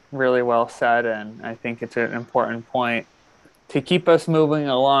that's really well said, and I think it's an important point to keep us moving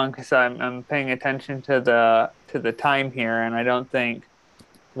along because I'm paying attention to the time here, and I don't think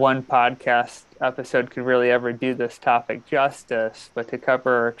one podcast episode could really ever do this topic justice, but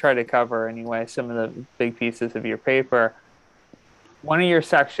try to cover anyway some of the big pieces of your paper. One of your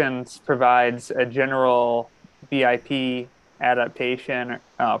sections provides a general BIP adaptation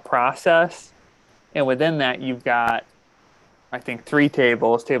process, and within that you've got, I think,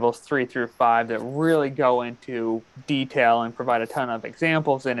 tables 3 through 5, that really go into detail and provide a ton of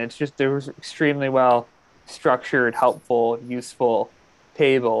examples, and they're extremely well structured, helpful, useful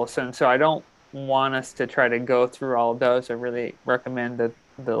tables. And so I don't want us to try to go through all of those. I really recommend that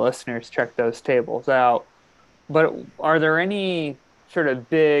the listeners check those tables out. But are there any sort of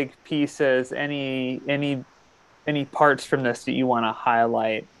big pieces, any parts from this that you want to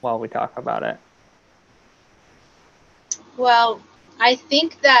highlight while we talk about it? Well, I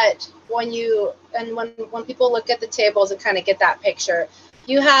think that when people look at the tables and kind of get that picture,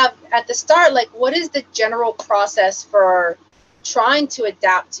 you have at the start, like, what is the general process for trying to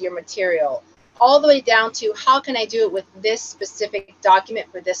adapt to your material, all the way down to how can I do it with this specific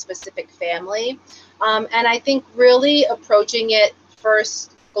document for this specific family. And I think really approaching it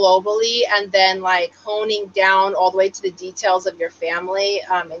first globally and then like honing down all the way to the details of your family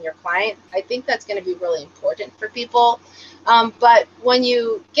and your client, I think that's going to be really important for people. But when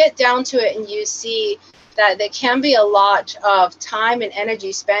you get down to it and you see that there can be a lot of time and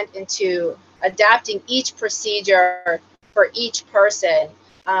energy spent into adapting each procedure for each person.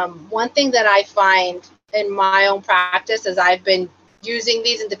 One thing that I find in my own practice as I've been using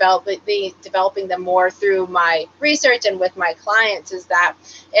these and developing them more through my research and with my clients is that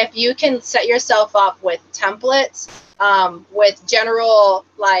if you can set yourself up with templates, with general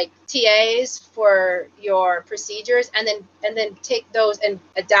like TAs for your procedures, and then take those and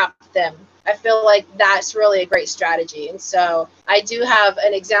adapt them, I feel like that's really a great strategy. And so I do have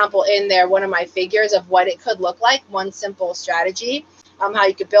an example in there, one of my figures of what it could look like, one simple strategy, how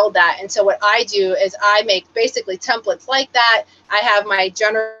you could build that. And so what I do is I make basically templates like that. I have my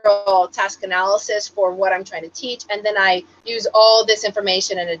general task analysis for what I'm trying to teach, and then I use all this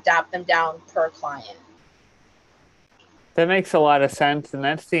information and adapt them down per client. That makes a lot of sense, and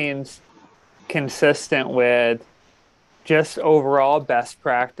that seems consistent with just overall best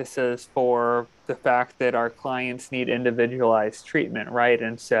practices for the fact that our clients need individualized treatment, right?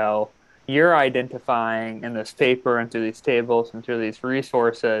 And so you're identifying in this paper and through these tables and through these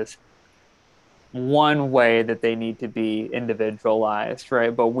resources one way that they need to be individualized,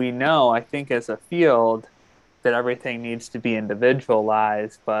 right? But we know, I think, as a field, that everything needs to be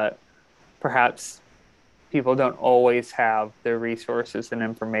individualized, but perhaps people don't always have the resources and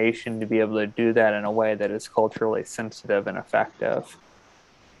information to be able to do that in a way that is culturally sensitive and effective.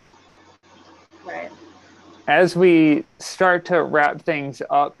 Right. As we start to wrap things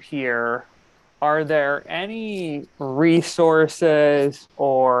up here, are there any resources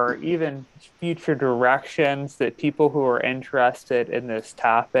or even future directions that people who are interested in this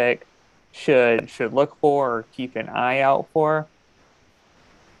topic should look for or keep an eye out for?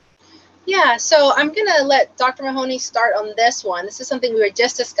 Yeah, so I'm going to let Dr. Mahoney start on this one. This is something we were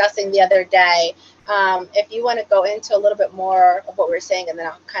just discussing the other day. If you want to go into a little bit more of what we were saying, and then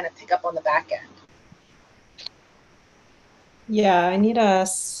I'll kind of pick up on the back end. Yeah, I need a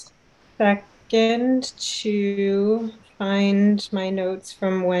second to find my notes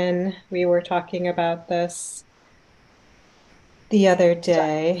from when we were talking about this the other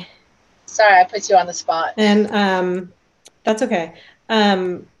day. Sorry, I put you on the spot. And that's okay.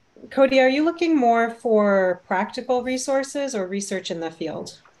 Cody, are you looking more for practical resources or research in the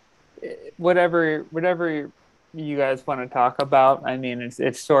field? Whatever you guys want to talk about. I mean,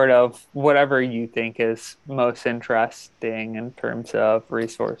 it's sort of whatever you think is most interesting in terms of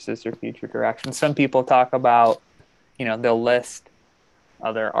resources or future direction. Some people talk about, they'll list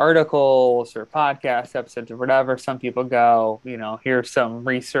other articles or podcast episodes or whatever. Some people go, here's some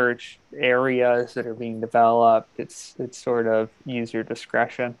research areas that are being developed. It's sort of use your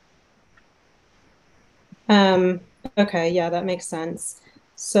discretion. Okay, yeah, that makes sense.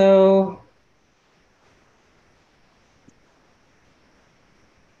 So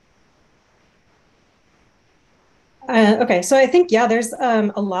okay, so I think, yeah, there's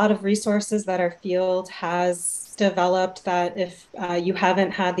a lot of resources that our field has developed that if you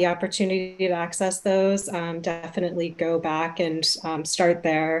haven't had the opportunity to access those, definitely go back and start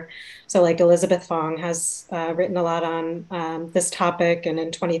there. So like Elizabeth Fong has written a lot on this topic, and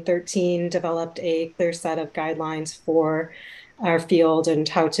in 2013 developed a clear set of guidelines for our field and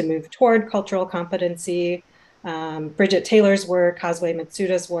how to move toward cultural competency. Bridget Taylor's work, Hazue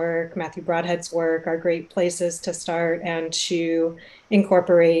Mitsuda's work, Matthew Broadhead's work are great places to start and to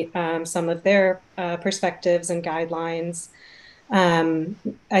incorporate some of their perspectives and guidelines.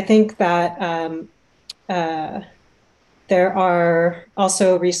 I think that there are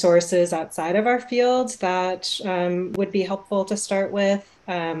also resources outside of our field that would be helpful to start with.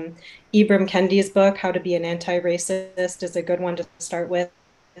 Ibram Kendi's book, How to Be an Anti-Racist, is a good one to start with.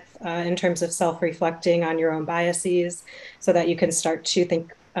 In terms of self-reflecting on your own biases, so that you can start to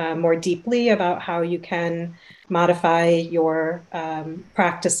think more deeply about how you can modify your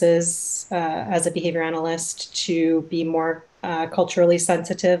practices as a behavior analyst to be more culturally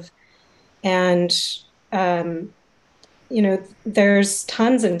sensitive. And, there's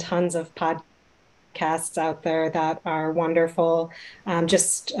tons and tons of podcasts out there that are wonderful.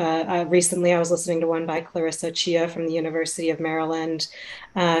 Just recently, I was listening to one by Clarissa Chia from the University of Maryland,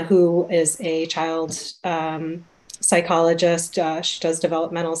 who is a child psychologist. She does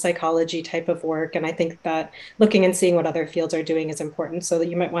developmental psychology type of work. And I think that looking and seeing what other fields are doing is important. So that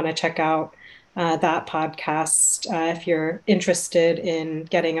you might want to check out that podcast if you're interested in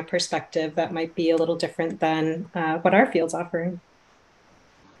getting a perspective that might be a little different than what our field's offering.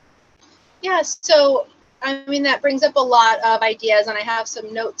 Yeah, so I mean, that brings up a lot of ideas, and I have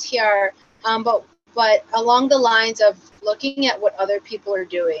some notes here, but along the lines of looking at what other people are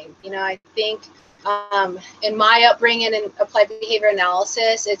doing. I think in my upbringing in applied behavior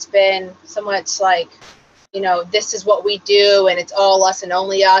analysis, it's been somewhat like, this is what we do, and it's all us and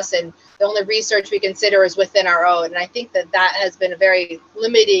only us, and the only research we consider is within our own. And I think that has been a very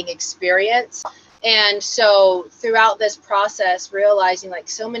limiting experience. And so throughout this process, realizing like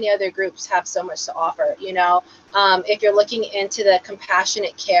so many other groups have so much to offer, if you're looking into the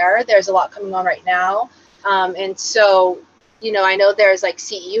compassionate care, there's a lot coming on right now. And so, I know there's like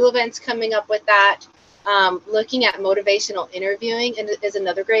CEU events coming up with that. Looking at motivational interviewing is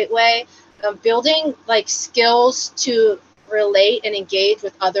another great way. Building like skills to relate and engage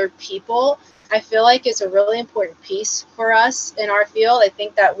with other people, I feel like it's a really important piece for us in our field. I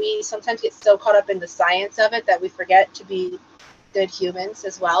think that we sometimes get so caught up in the science of it that we forget to be good humans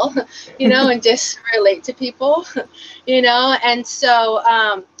as well, and just relate to people, And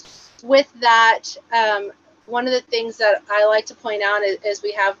so with that, one of the things that I like to point out is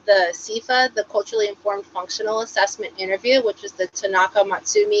we have the CIFA, the Culturally Informed Functional Assessment Interview, which is the Tanaka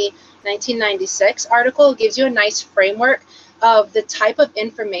Matsumi 1996 article. It gives you a nice framework of the type of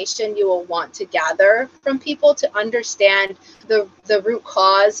information you will want to gather from people to understand the root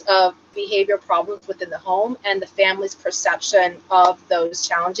cause of behavior problems within the home and the family's perception of those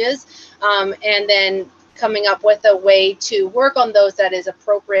challenges, and then coming up with a way to work on those that is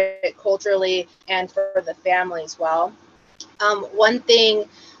appropriate culturally and for the family as well. One thing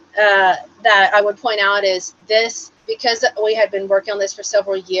that I would point out is this, because we had been working on this for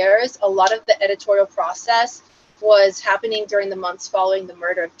several years, a lot of the editorial process was happening during the months following the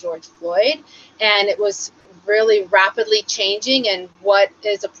murder of George Floyd, and it was really rapidly changing and what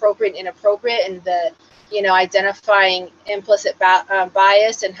is appropriate and inappropriate, and the identifying implicit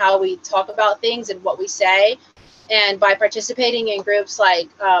bias and how we talk about things and what we say. And by participating in groups like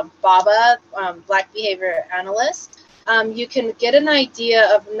BABA, Black Behavior Analysts, you can get an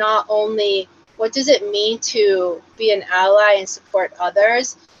idea of not only what does it mean to be an ally and support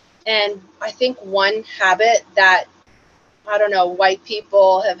others. And I think one habit that, I don't know, white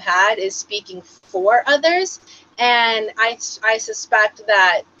people have had is speaking for others. And I suspect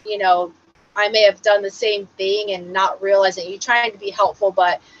that, I may have done the same thing and not realizing you're trying to be helpful,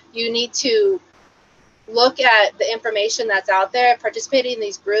 but you need to look at the information that's out there, participating in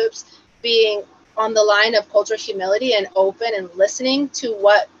these groups, being on the line of cultural humility and open and listening to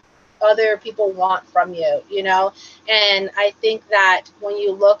what other people want from you, And I think that when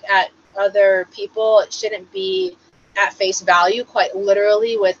you look at other people, it shouldn't be at face value, quite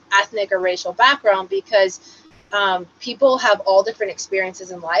literally, with ethnic or racial background, because people have all different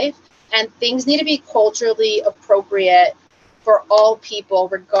experiences in life, and things need to be culturally appropriate for all people,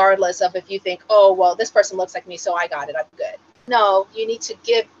 regardless of if you think, oh, well, this person looks like me, so I got it, I'm good. No, you need to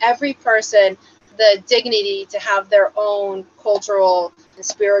give every person the dignity to have their own cultural and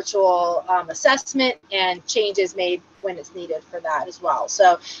spiritual assessment, and changes made when it's needed for that as well.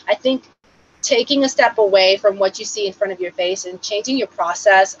 So I think taking a step away from what you see in front of your face and changing your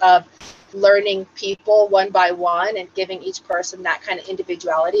process of learning people one by one and giving each person that kind of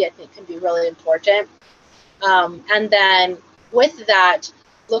individuality, I think can be really important. And then with that,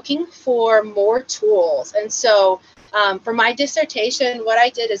 looking for more tools. And so for my dissertation, what I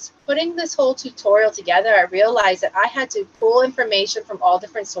did is putting this whole tutorial together, I realized that I had to pull information from all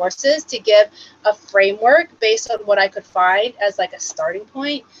different sources to give a framework based on what I could find as like a starting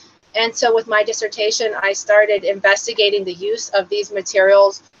point. And so with my dissertation, I started investigating the use of these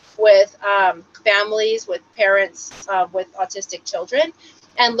materials with families, with parents with autistic children,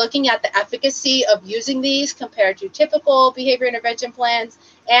 and looking at the efficacy of using these compared to typical behavior intervention plans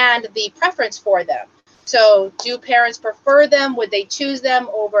and the preference for them. So do parents prefer them? Would they choose them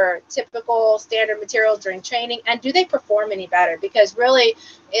over typical standard materials during training? And do they perform any better? Because really,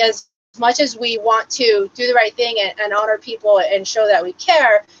 as much as we want to do the right thing and honor people and show that we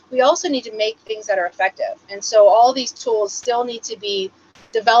care, we also need to make things that are effective. And so all these tools still need to be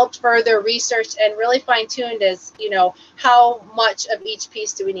developed further, researched, and really fine-tuned as, how much of each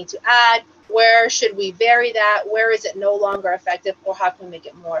piece do we need to add? Where should we vary that? Where is it no longer effective, or how can we make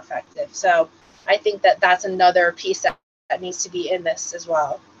it more effective? So I think that that's another piece that needs to be in this as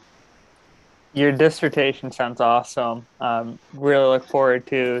well. Your dissertation sounds awesome. Really look forward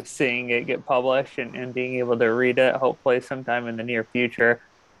to seeing it get published and being able to read it, hopefully sometime in the near future.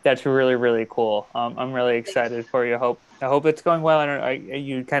 That's really, really cool. I'm really excited for you. I hope it's going well.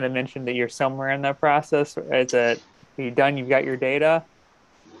 You kind of mentioned that you're somewhere in that process. Are you done? You've got your data?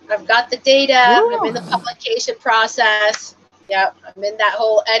 I've got the data. Woo! I'm in the publication process. Yeah, I'm in that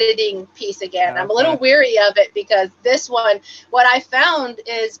whole editing piece again. Okay. I'm a little weary of it because this one, what I found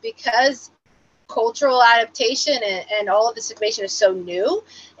is because cultural adaptation and all of this information is so new,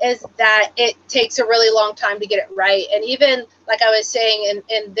 is that it takes a really long time to get it right. And even like I was saying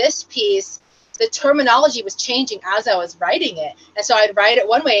in this piece, the terminology was changing as I was writing it. And so I'd write it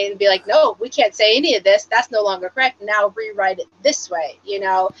one way and be like, no, we can't say any of this. That's no longer correct. Now rewrite it this way,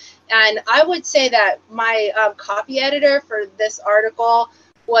 And I would say that my copy editor for this article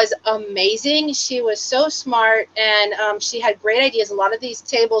was amazing. She was so smart, and she had great ideas. A lot of these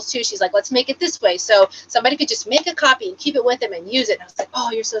tables too, she's like, let's make it this way. So somebody could just make a copy and keep it with them and use it. And I was like,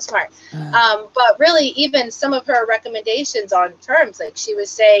 oh, you're so smart. But really, even some of her recommendations on terms, like she was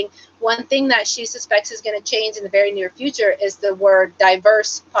saying, one thing that she suspects is going to change in the very near future is the word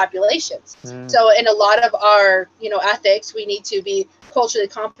diverse populations. So in a lot of our, ethics, we need to be culturally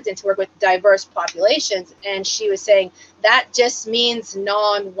competent to work with diverse populations. And she was saying that just means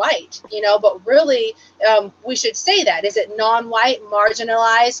non-white, but really we should say that. Is it non-white,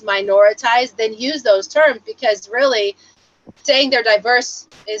 marginalized, minoritized? Then use those terms, because really saying they're diverse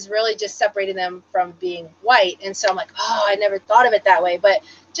is really just separating them from being white. And so I'm like, oh, I never thought of it that way. But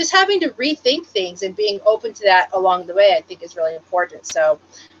just having to rethink things and being open to that along the way, I think is really important. So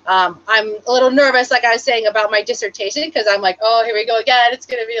I'm a little nervous, like I was saying, about my dissertation, because I'm like, oh, here we go again. It's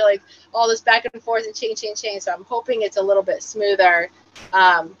going to be like all this back and forth and change. So I'm hoping it's a little bit smoother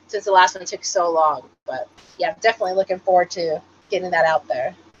since the last one took so long. But yeah, definitely looking forward to getting that out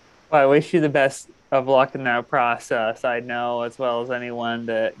there. Well, I wish you the best of luck in that process. I know as well as anyone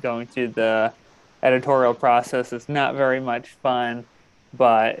that going through the editorial process is not very much fun,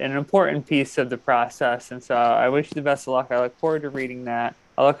 but an important piece of the process. And so I wish you the best of luck. I look forward to reading that.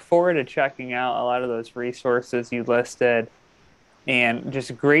 I look forward to checking out a lot of those resources you listed, and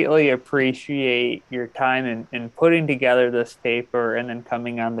just greatly appreciate your time in putting together this paper and then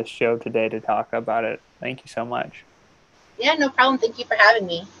coming on the show today to talk about it. Thank you so much. Yeah, no problem. Thank you for having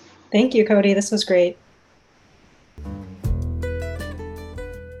me. Thank you, Cody. This was great.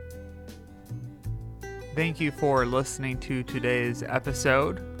 Thank you for listening to today's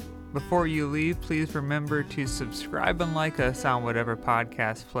episode. Before you leave, please remember to subscribe and like us on whatever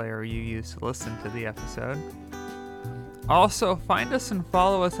podcast player you use to listen to the episode. Also, find us and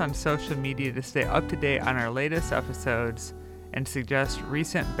follow us on social media to stay up to date on our latest episodes and suggest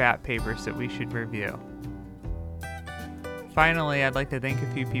recent BAT papers that we should review. Finally, I'd like to thank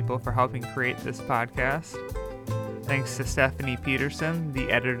a few people for helping create this podcast. Thanks to Stephanie Peterson, the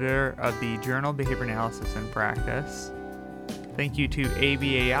editor of the journal Behavior Analysis and Practice. Thank you to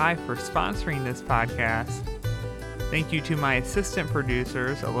ABAI for sponsoring this podcast. Thank you to my assistant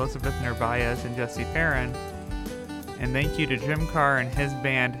producers, Elizabeth Narvaez and Jesse Farron. And thank you to Jim Carr and his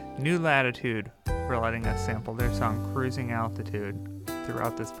band New Latitude for letting us sample their song Cruising Altitude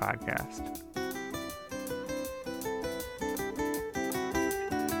throughout this podcast.